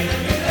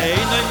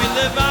ein noy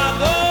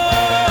melvadoy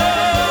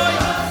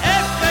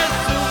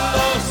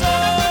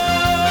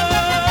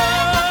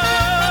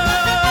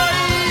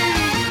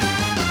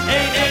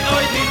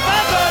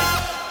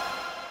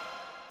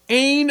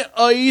Ein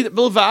Oid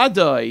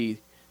Bilvadoi,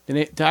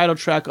 the title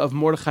track of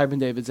Mordechai Ben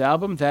David's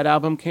album. That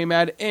album came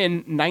out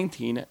in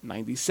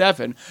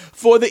 1997.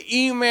 For the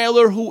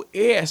emailer who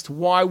asked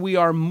why we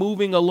are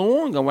moving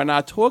along and we're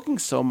not talking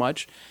so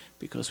much,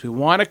 because we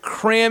want to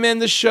cram in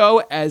the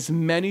show as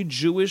many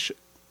Jewish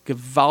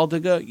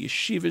gewaldige,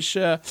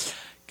 yeshivische,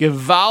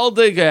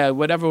 gewaldige,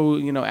 whatever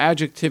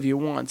adjective you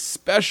want,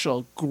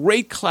 special,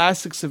 great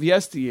classics of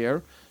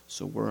yesteryear.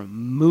 So we're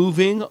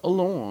moving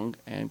along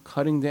and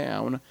cutting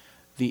down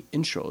the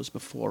intros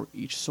before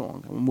each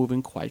song. And we're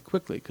moving quite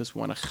quickly because we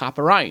want to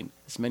chaperein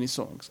as many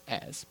songs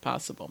as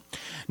possible.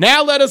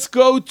 Now let us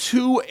go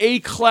to a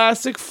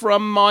classic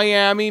from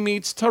Miami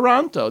meets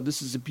Toronto.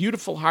 This is a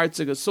beautiful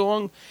Hartziger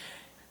song.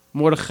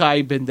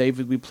 Mordechai Ben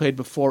David we played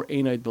before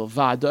Einaid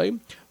Bilvadoi,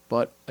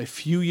 but a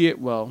few years,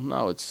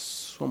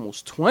 it's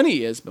almost 20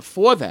 years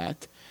before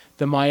that,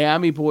 the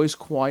Miami Boys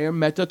Choir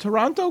met the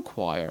Toronto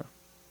Choir.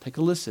 Take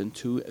a listen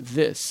to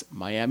this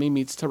Miami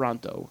meets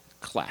Toronto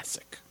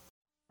classic.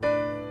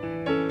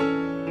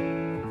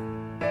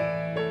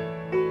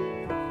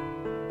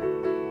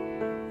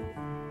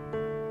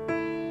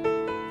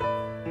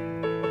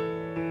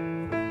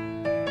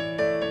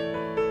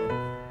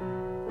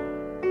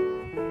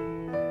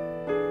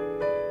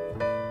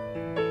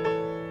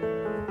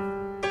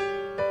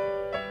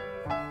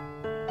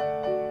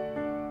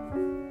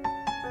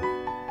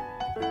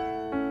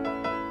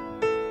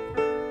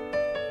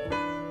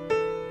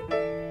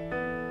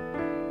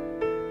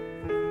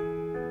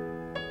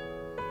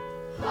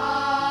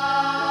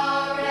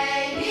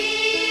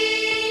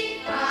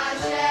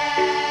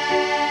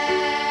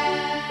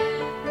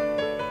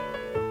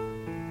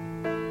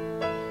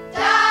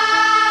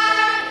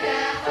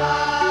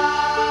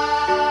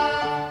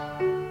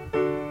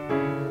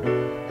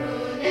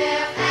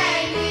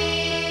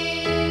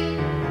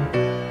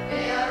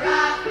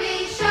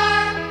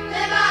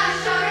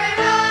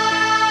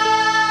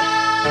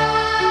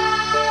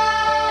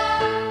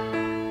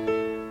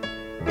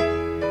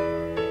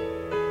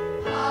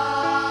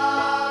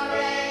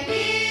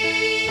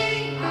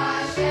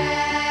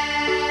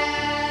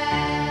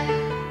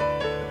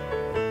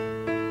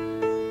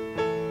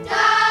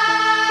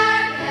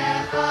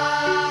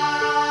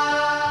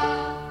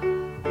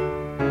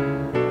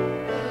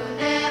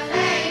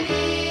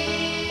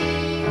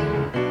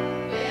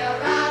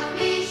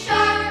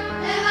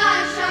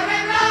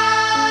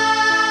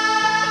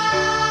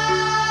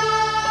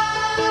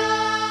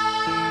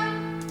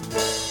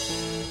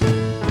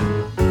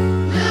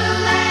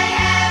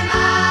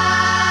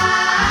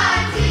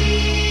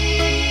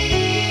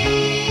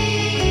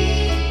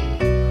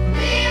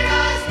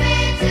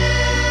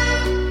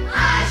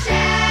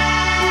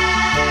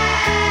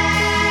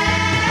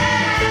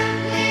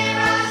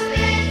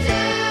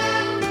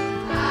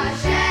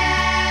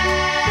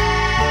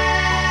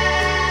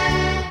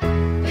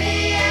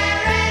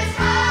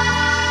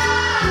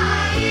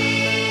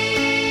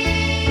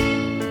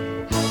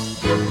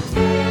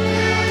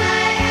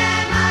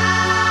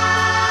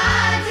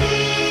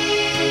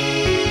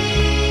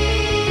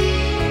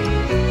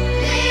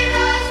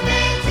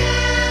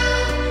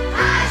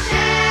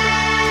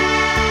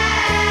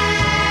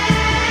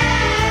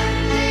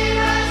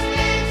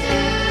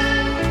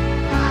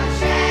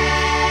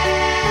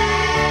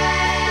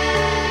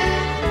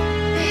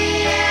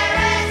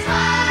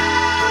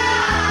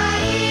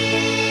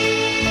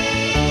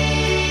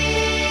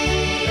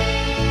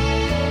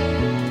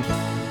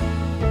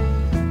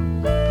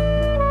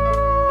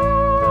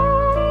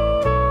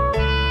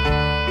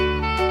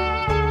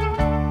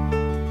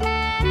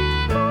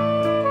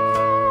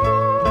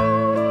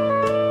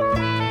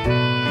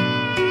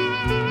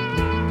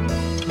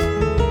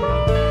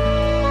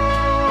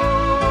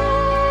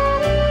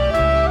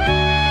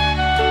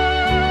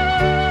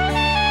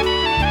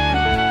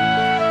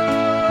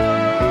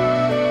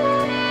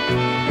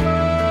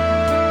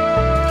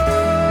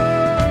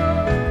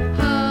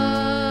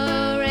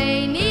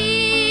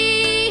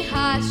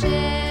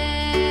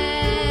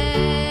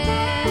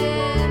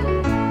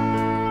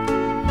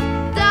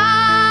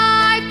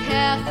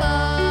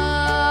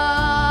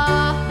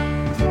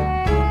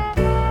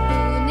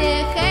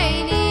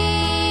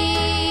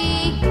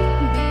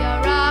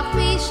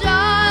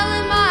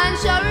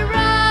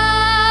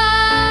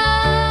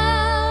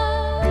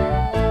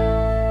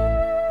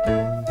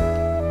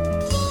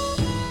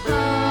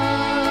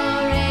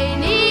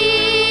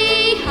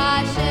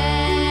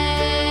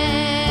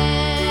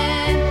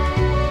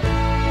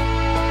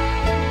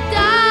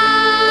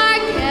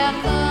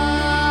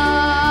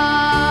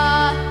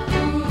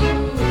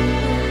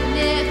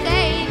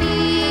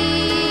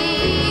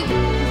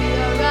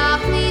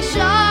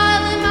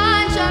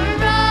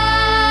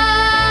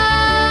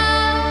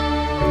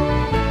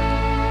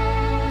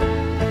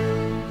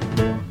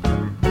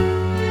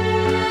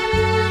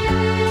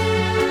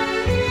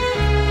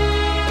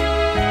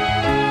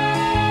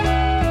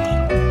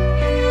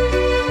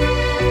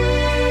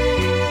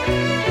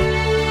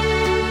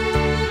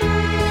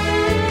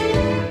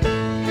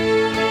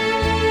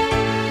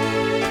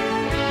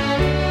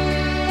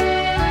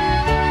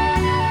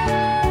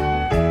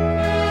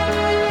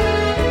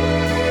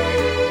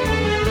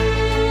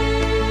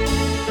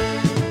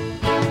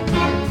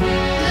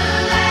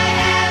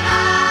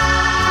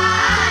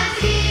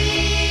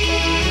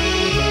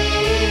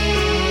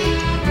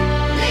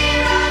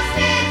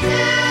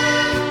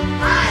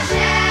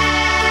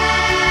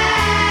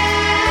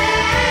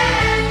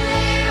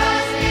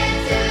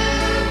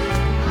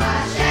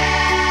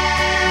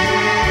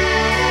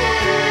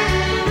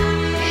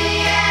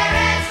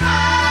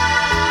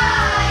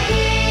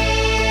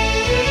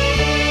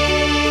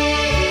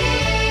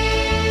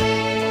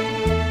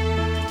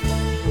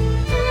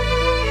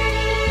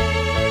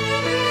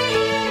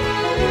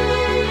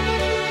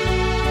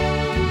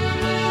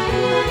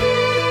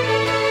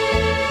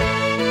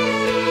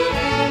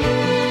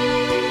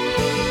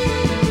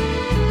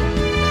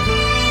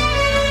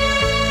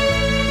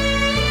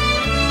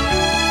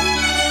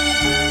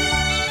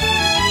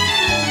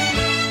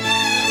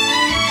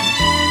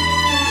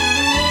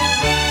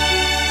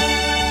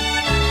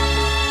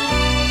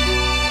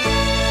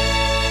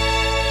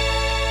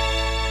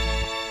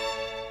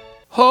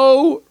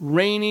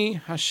 Rainy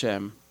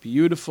Hashem.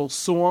 Beautiful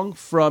song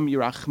from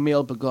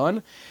Yerachmiel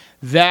Begun.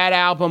 That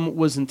album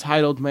was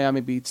entitled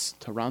Miami Beats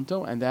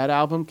Toronto, and that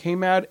album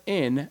came out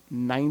in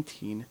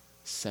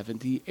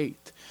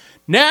 1978.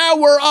 Now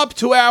we're up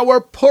to our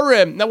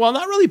Purim. Now, well,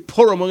 not really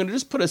Purim. We're going to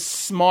just put a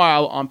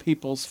smile on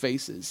people's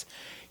faces.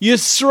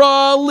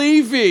 Yisra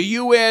Levi,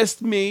 you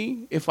asked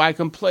me if I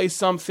can play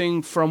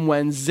something from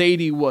when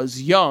Zadie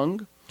was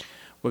young.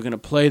 We're going to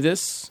play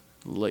this.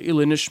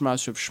 Le'ilin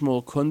Nishmas of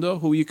Shmuel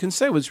Kunda, who you can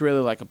say was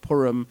really like a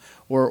Purim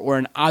or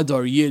an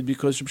Adar Yid,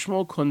 because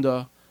Shmuel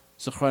Kunda,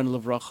 Zechron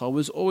Levracha,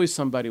 was always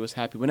somebody who was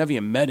happy. Whenever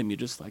you met him, you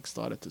just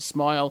started to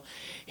smile.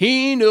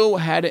 He knew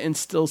how to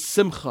instill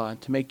simcha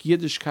and to make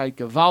Yiddishkeit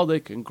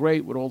gewaldig and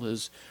great with all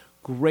his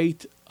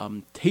great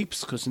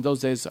tapes, because in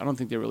those days, I don't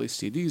think they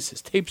released CDs.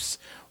 His tapes,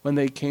 when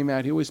they came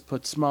out, he always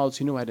put smiles.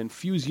 He knew how to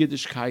infuse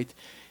Yiddishkeit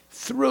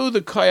through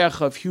the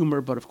koyach of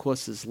humor, but of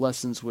course his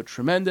lessons were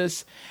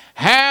tremendous.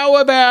 How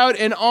about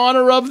in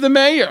honor of the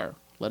mayor?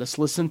 Let us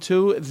listen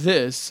to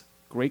this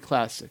great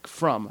classic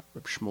from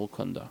Reb Shmuel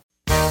Kunda.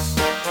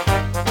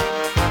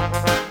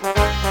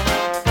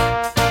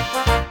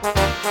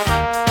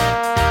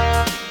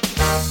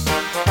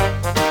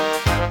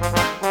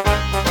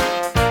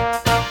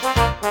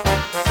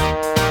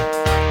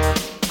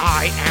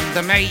 I am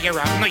the mayor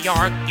of New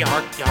York,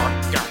 York,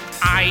 York, York.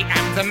 I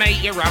am the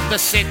mayor of the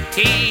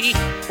city,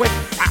 with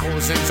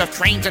thousands of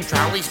trains and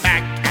trolleys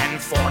back and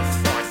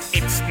forth.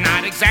 It's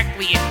not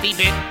exactly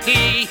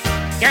itty-bitty.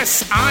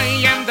 Yes, I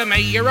am the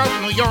mayor of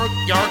New York,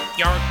 York,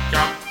 York,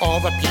 York. All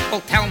the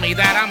people tell me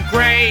that I'm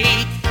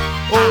great.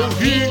 Oh,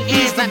 he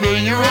is the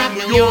mayor of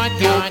New York,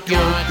 York,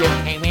 York,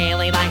 York. He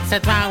really likes to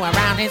throw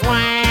around his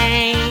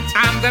weight.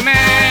 I'm the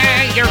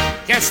mayor,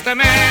 yes, the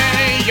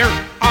mayor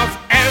of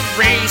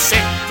every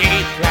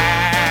city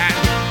plan.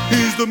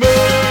 He's the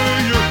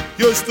mayor,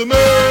 yes, the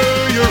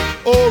mayor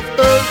of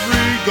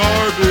every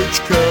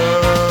garbage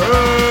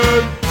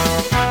can.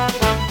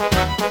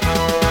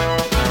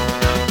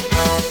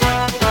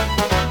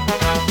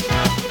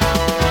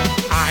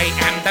 I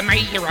am the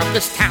mayor of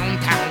this town.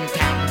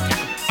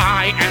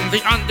 I am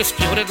the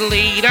undisputed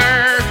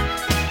leader.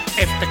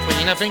 If the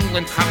Queen of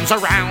England comes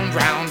around,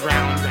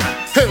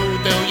 who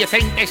do you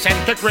think they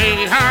sent to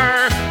greet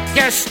her?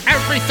 Yes,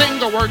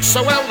 everything works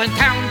so well in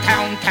town,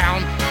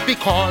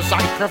 because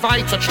I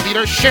provide such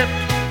leadership.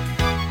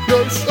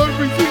 Yes,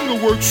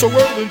 everything works so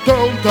well in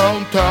town.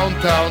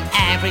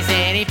 Every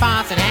city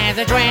faucet has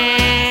a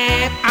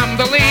drip. I'm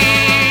the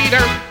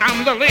leader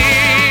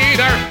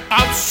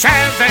of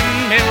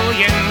 7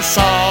 million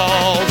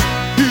souls.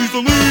 He's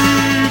the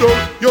leader,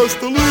 yes,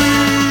 the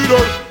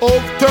leader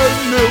of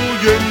 10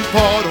 million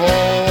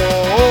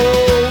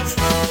potholes.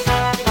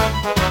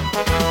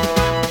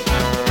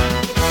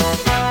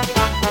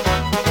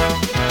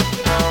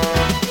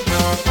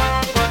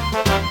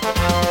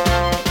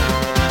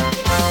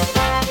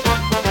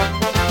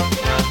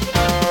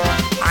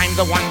 I'm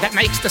the one that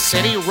makes the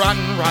city run.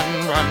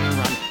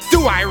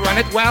 Do I run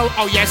it well?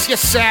 Oh yes, you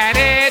said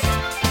it.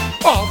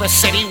 All the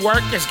city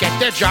workers get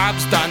their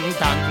jobs done.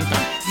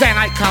 Then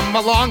I come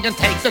along and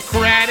take the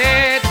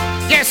credit.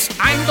 Yes,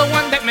 I'm the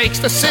one that makes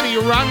the city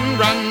run.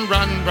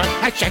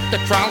 I check the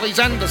trolleys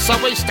and the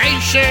subway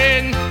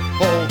station.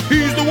 Oh,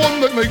 he's the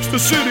one that makes the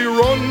city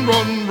run.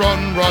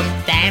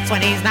 That's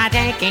when he's not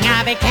taking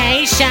a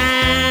vacation.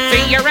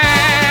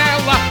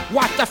 Fiorella,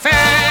 what the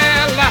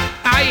fella,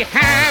 I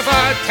have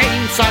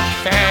attained such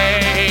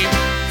fame.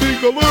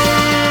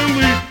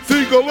 Figalelli,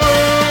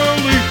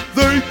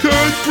 they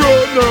can't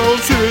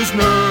pronounce his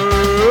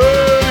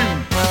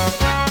name.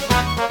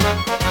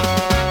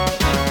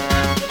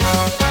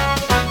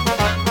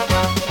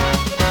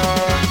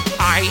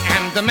 I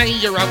am the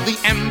mayor of the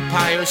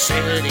Empire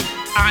City.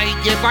 I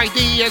give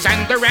ideas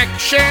and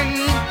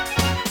direction.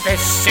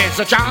 This is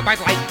a job I'd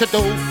like to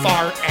do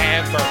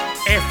forever,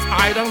 if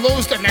I don't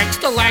lose the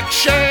next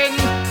election.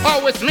 Oh,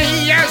 with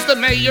me as the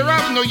mayor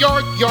of New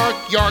York, York,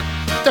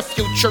 the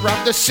future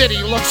of the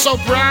city looks so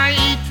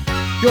bright.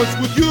 Yes,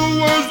 with you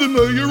as the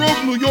mayor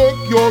of New York,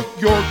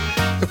 York,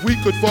 if we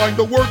could find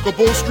a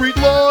workable street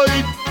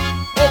light.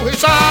 Oh,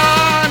 his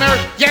honor,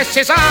 yes,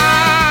 his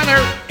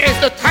honor is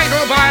the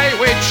title by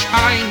which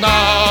I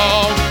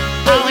know.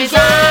 Oh, his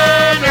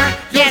honor,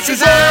 yes,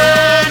 his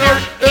honor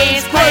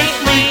is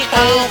greatly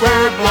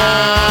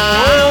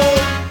overblown.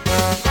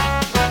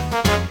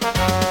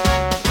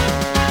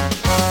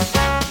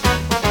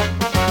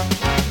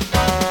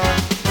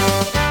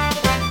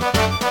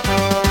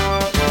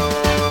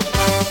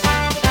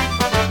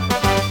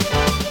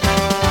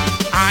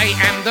 I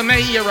am the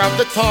mayor of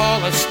the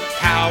tallest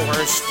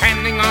tower,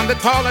 standing on the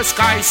tallest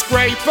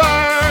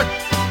skyscraper.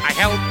 I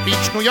help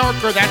each New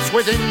Yorker that's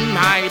within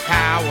my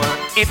power,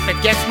 if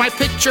it gets my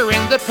picture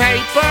in the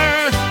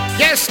paper.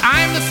 Yes,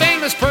 I'm the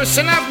famous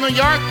person of New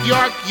York,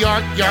 York,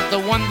 the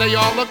one they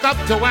all look up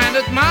to and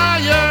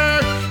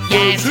admire.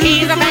 Yes,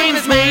 he's the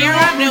famous mayor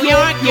of New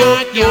York,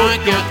 York.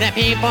 The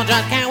people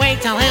just can't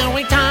wait till he'll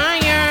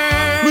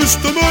retire.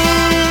 Mr.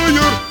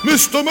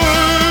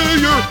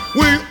 Mayor,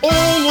 we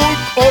all look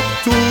up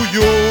to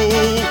you.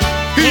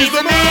 He's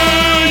the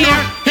mayor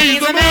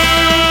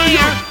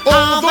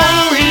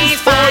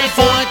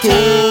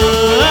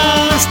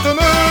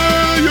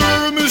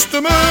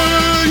the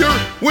mayor,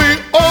 we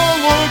all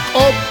look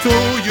up to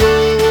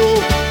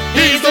you.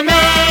 He's the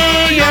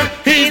mayor,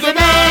 he's the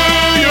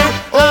mayor,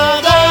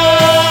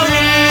 although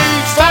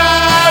he's 5'2".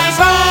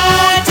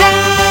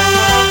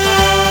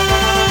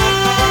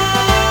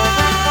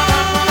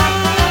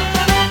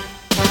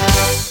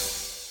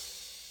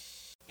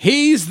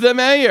 He's the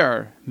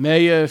mayor.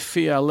 Mayor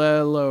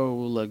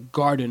Fialelo La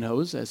Garden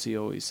Hose, as he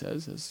always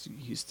says, as he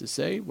used to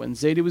say, When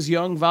Zadie Was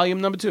Young, volume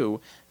number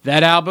 2.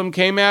 That album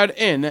came out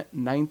in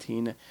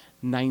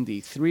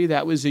 1993.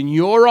 That was in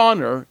your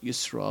honor,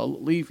 Yisrael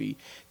Levy.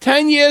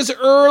 10 years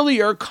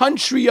earlier,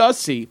 Country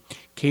Yossi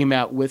came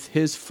out with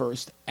his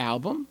first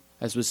album.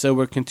 As we said,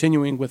 we're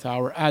continuing with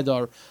our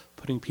Adar,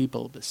 putting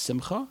people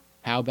b'simcha.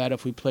 How about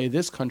if we play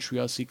this Country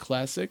Yossi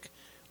classic,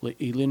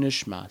 Le'ili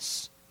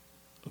Nishmas,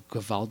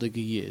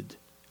 Gavaldige Yid,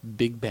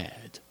 Big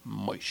Bad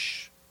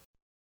Moish.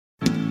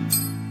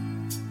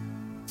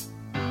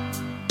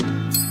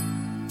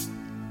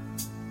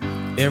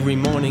 Every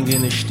morning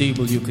in the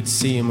steeple you could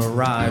see him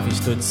arrive. He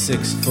stood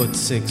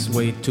 6'6",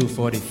 weighed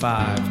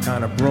 245.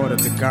 Kinda broad at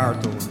the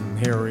gargle and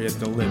hairy at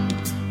the lip.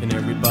 And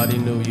everybody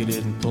knew you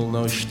didn't pull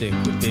no shtick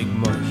with Big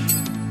Mush.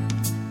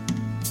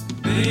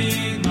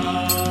 Big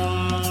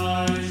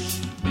Mush,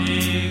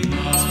 Big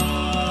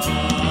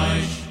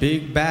Mush,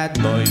 Big Bad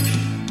Mush.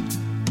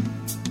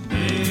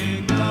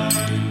 Big Mush.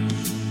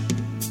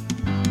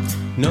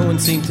 No one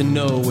seemed to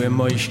know where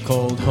Moish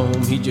called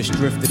home. He just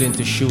drifted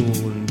into shul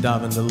and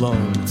davened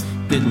alone.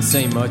 Didn't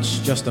say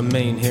much, just a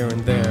main here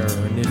and there.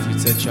 And if you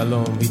said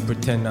shalom, he'd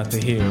pretend not to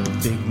hear.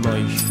 Big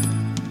Moish.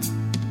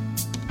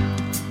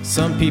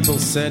 Some people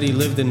said he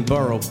lived in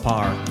Borough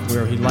Park,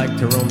 where he liked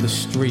to roam the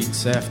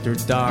streets after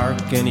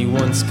dark. And he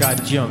once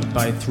got jumped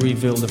by 3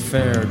 Vilde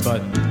Fair,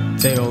 but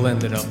they all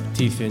ended up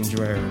teeth in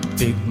Drer.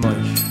 Big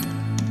Moish.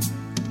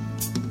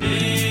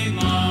 Big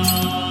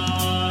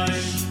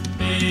Mush,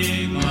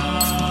 Big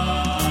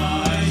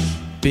Mush,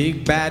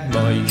 Big Bad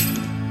Moish.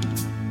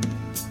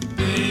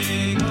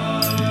 Big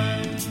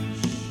Mush.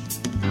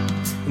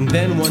 And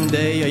then one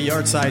day a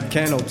yard-side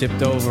candle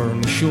tipped over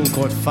and the shul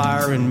caught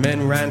fire and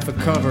men ran for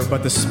cover.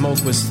 But the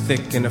smoke was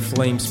thick and the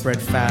flame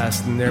spread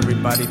fast and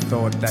everybody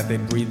thought that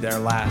they'd breathe their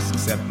last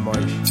except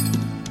Moish.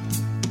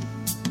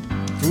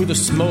 Through the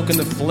smoke and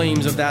the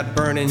flames of that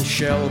burning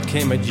shell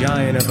came a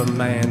giant of a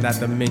man that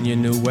the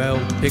minion knew well.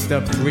 Picked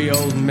up 3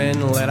 old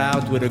men, let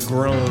out with a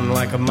groan.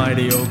 Like a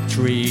mighty oak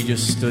tree, he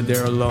just stood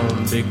there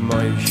alone. Big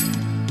Moish.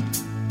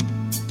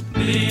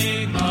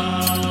 Big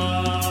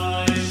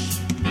Mush,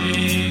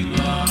 Big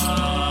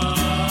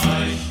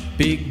Mush,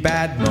 Big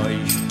Bad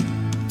Moish.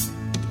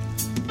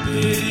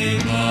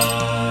 Big Mush.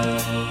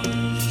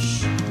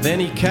 Then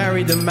he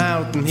carried them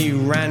out and he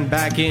ran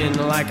back in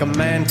like a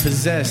man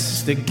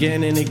possessed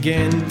again and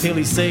again till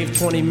he saved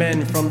 20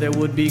 men from their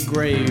would-be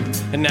grave.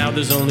 And now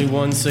there's only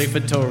one Sefer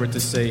Torah to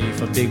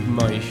save, a Big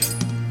Moish.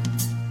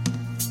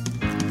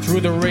 Through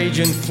the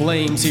raging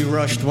flames he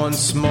rushed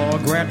once more,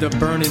 grabbed a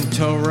burning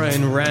Torah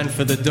and ran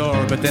for the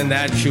door. But then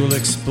that shul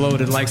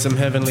exploded like some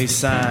heavenly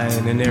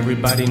sign and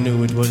everybody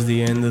knew it was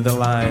the end of the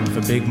line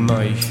for Big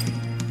Moish.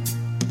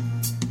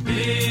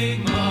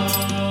 Big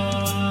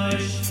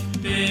Mush,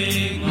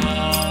 Big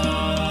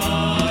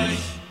Mush,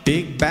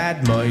 Big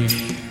Bad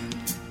Moish.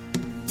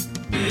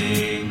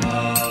 Big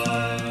Mush.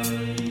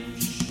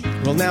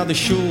 Well, now the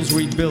shul's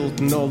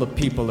rebuilt and all the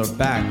people are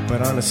back,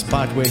 but on a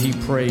spot where he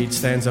prayed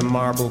stands a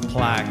marble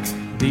plaque.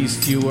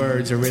 These few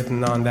words are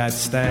written on that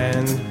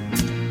stand.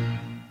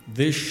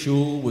 This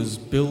shul was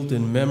built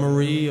in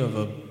memory of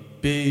a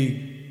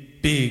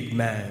big, big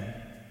man.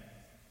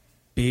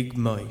 Big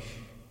Moish.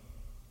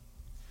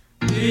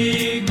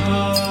 Big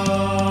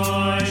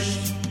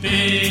Mush,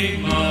 Big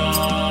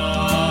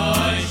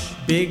Mush,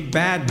 Big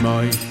Bad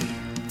Moish.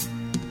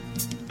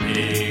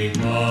 Big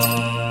Mush.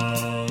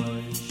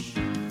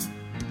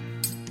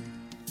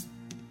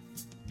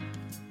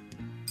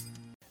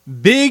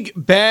 Big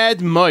Bad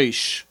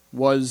Moish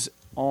was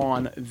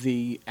on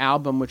the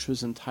album which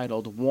was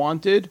entitled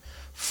Wanted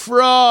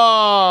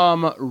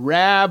from from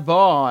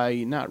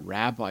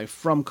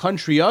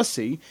Country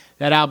Yossi.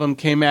 That album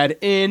came out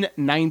in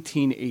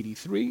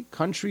 1983.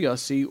 Country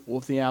Yossi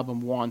off the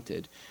album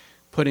Wanted.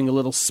 Putting a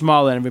little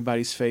smile on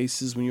everybody's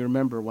faces when you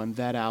remember when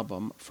that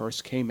album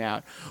first came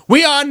out.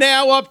 We are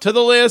now up to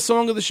the last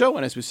song of the show.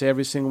 And as we say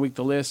every single week,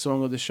 the last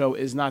song of the show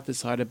is not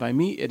decided by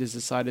me. It is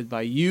decided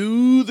by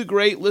you, the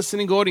great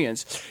listening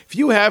audience. If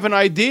you have an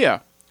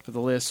idea for the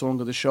last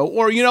song of the show,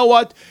 or you know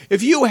what,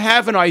 if you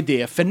have an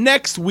idea for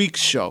next week's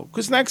show,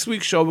 because next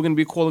week's show we're going to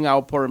be calling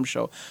our Purim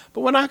show,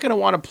 but we're not going to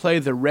want to play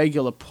the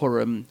regular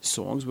Purim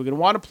songs. We're going to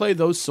want to play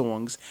those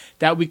songs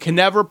that we can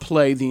never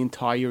play the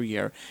entire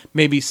year.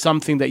 Maybe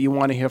something that you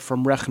want to hear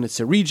from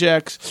Rechnitzer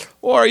Rejects,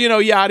 or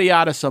yada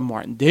yada, some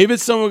Martin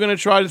Davidson we're going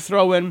to try to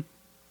throw in.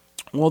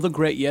 All the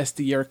great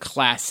yesteryear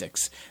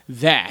classics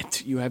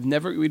that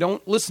we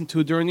don't listen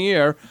to during the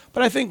year,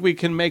 but I think we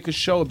can make a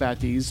show about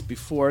these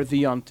before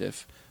the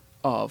Yontif.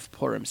 of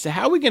Purim. So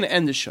how are we going to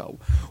end the show?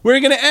 We're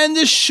going to end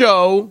the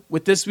show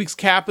with this week's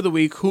cap of the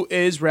week, who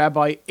is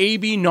Rabbi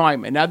A.B.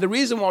 Neumann. Now, the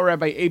reason why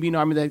Rabbi A.B.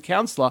 Neumann, the head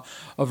counselor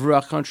of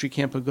Ruach Country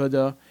Camp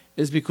Aguda,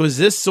 is because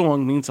this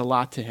song means a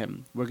lot to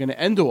him. We're going to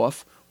end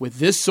off with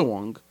this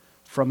song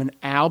from an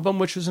album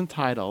which was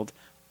entitled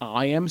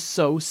I Am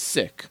So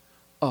Sick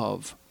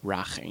of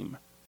Rachem.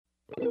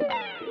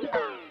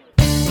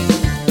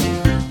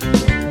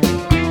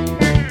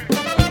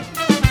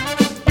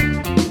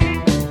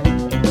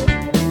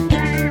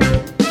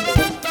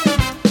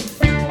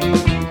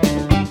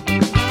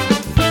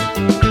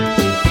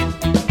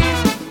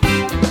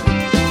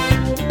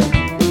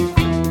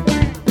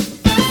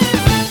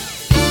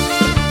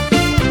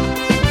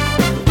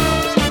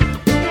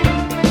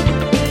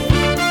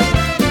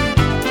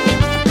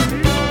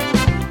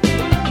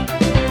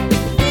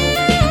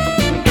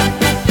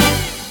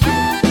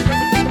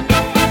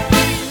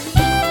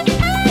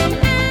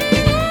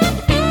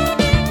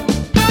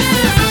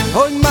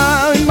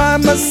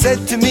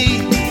 Said to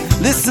me,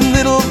 listen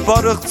little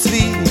Baruch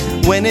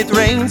Tzvi, when it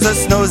rains or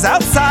snows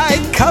outside,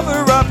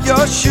 cover up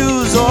your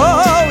shoes.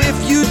 Oh,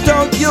 if you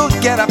don't, you'll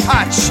get a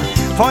patch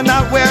for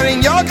not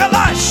wearing your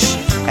galosh.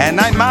 And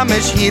I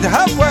mamish heed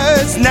her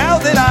words now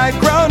that I've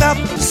grown up.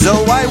 So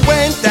I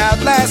went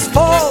out last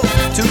fall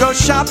to go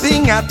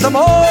shopping at the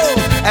mall,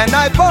 and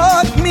I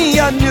bought me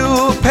a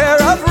new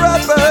pair of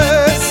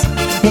rubbers.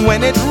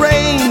 When it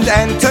rained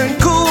and turned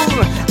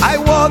cool, I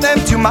wore them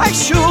to my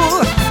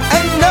shul,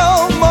 and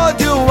no more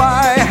do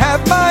I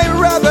have my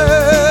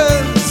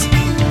rubbers.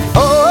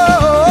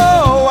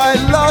 Oh, I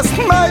lost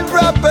my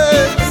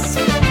rubbers.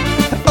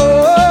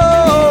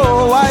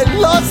 Oh, I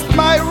lost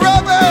my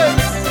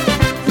rubbers.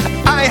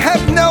 I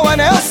have no one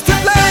else to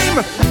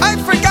blame. I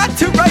forgot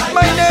to write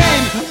my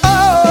name.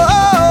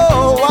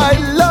 Oh, I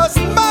lost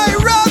my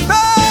rubbers.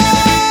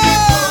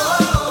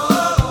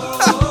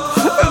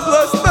 I've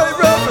lost my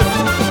rubbers.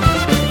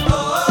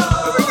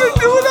 What are we going to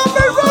do without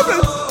my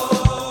rubbers?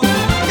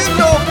 It's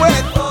all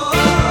wet.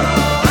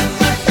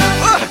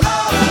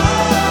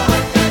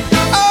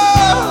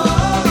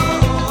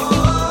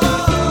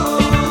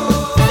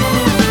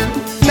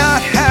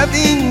 Not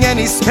having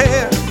any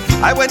spare,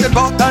 I went and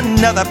bought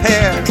another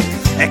pair.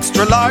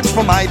 Extra large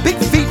for my big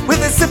feet with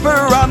a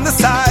zipper on the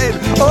side.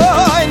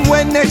 Oh, and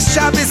when next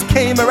Shabbos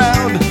came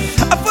around,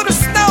 a foot of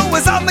snow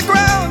was on the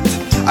ground.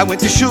 I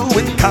went to shul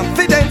with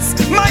confidence,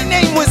 my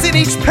name was in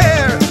each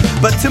pair.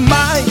 But to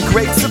my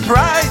great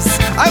surprise,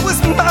 I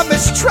was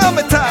mamish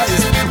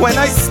traumatized when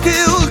I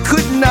still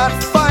could not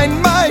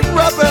find my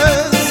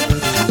rubbers.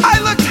 I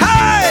looked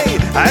high,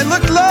 I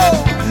looked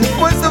low,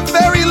 was the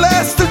very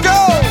last to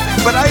go,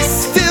 but I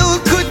still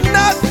could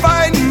not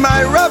find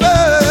my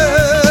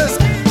rubbers.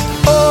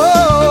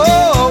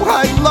 Oh,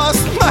 I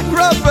lost my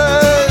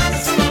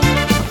rubbers.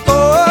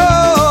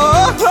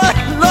 Oh, I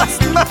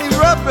lost my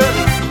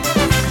rubbers.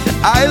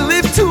 I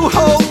live 2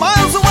 whole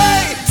miles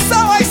away, so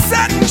I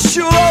sat in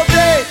shul all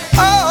day.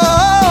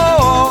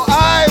 Oh,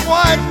 I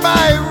want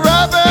my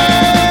rubbers.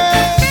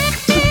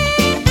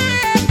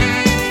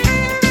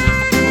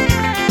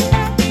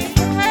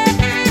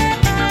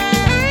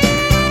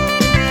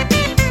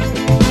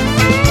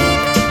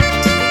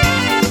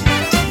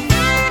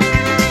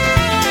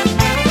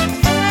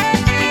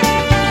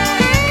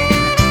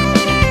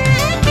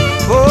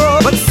 Oh,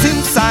 but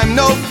since I'm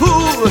no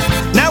fool,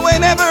 now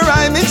whenever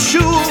I'm in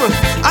shul,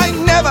 I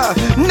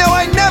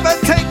never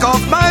take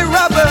off my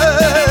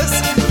rubbers.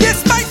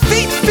 Yes, my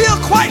feet feel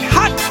quite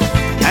hot,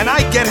 and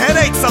I get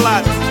headaches a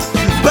lot,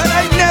 but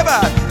I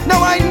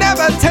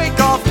never take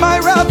off my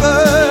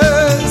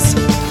rubbers.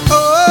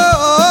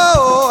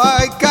 Oh,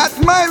 I got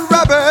my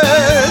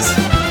rubbers.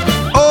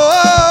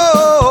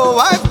 Oh,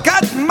 I've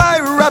got my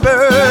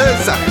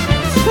rubbers.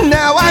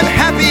 Now I'm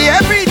happy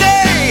every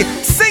day,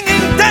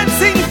 singing,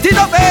 dancing,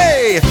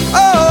 didobe.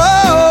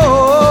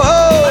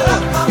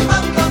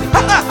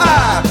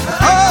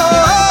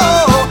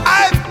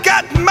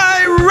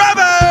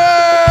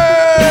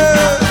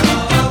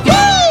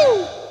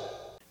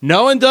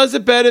 No one does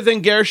it better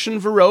than Gershon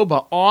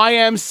Veroba. I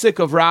am sick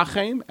of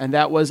Rachem, and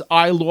that was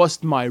I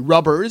Lost My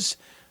Rubbers.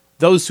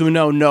 Those who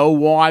know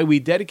why we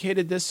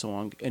dedicated this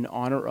song in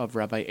honor of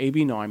Rabbi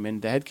A.B.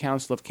 Neumann, the head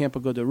counsel of Camp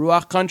Aguda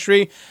Ruach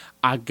Country,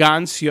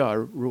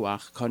 Agansya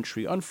Ruach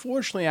Country.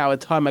 Unfortunately, our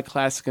time at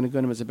Classic and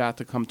Niggunim is about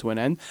to come to an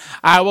end.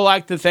 I would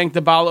like to thank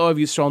the Baal of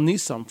Yisrael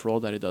Nisam for all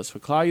that he does for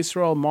Klal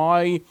Yisrael.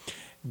 My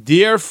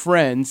dear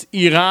friends,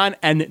 Iran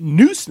and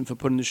Newsom for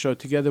putting the show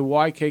together.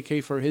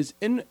 YKK for his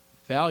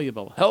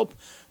invaluable help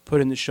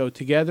putting the show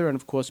together. And,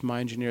 of course, my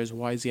engineers,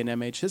 YZ and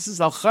MH. This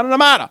is Al-Khan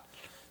Amara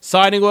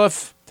signing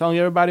off, telling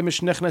everybody,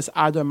 Mishnichnes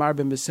Adar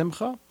Marbin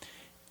B'Simcha.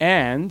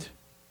 And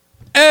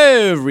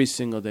every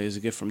single day is a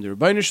gift from the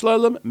Rebbeinu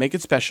Shalom. Make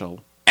it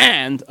special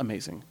and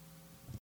amazing.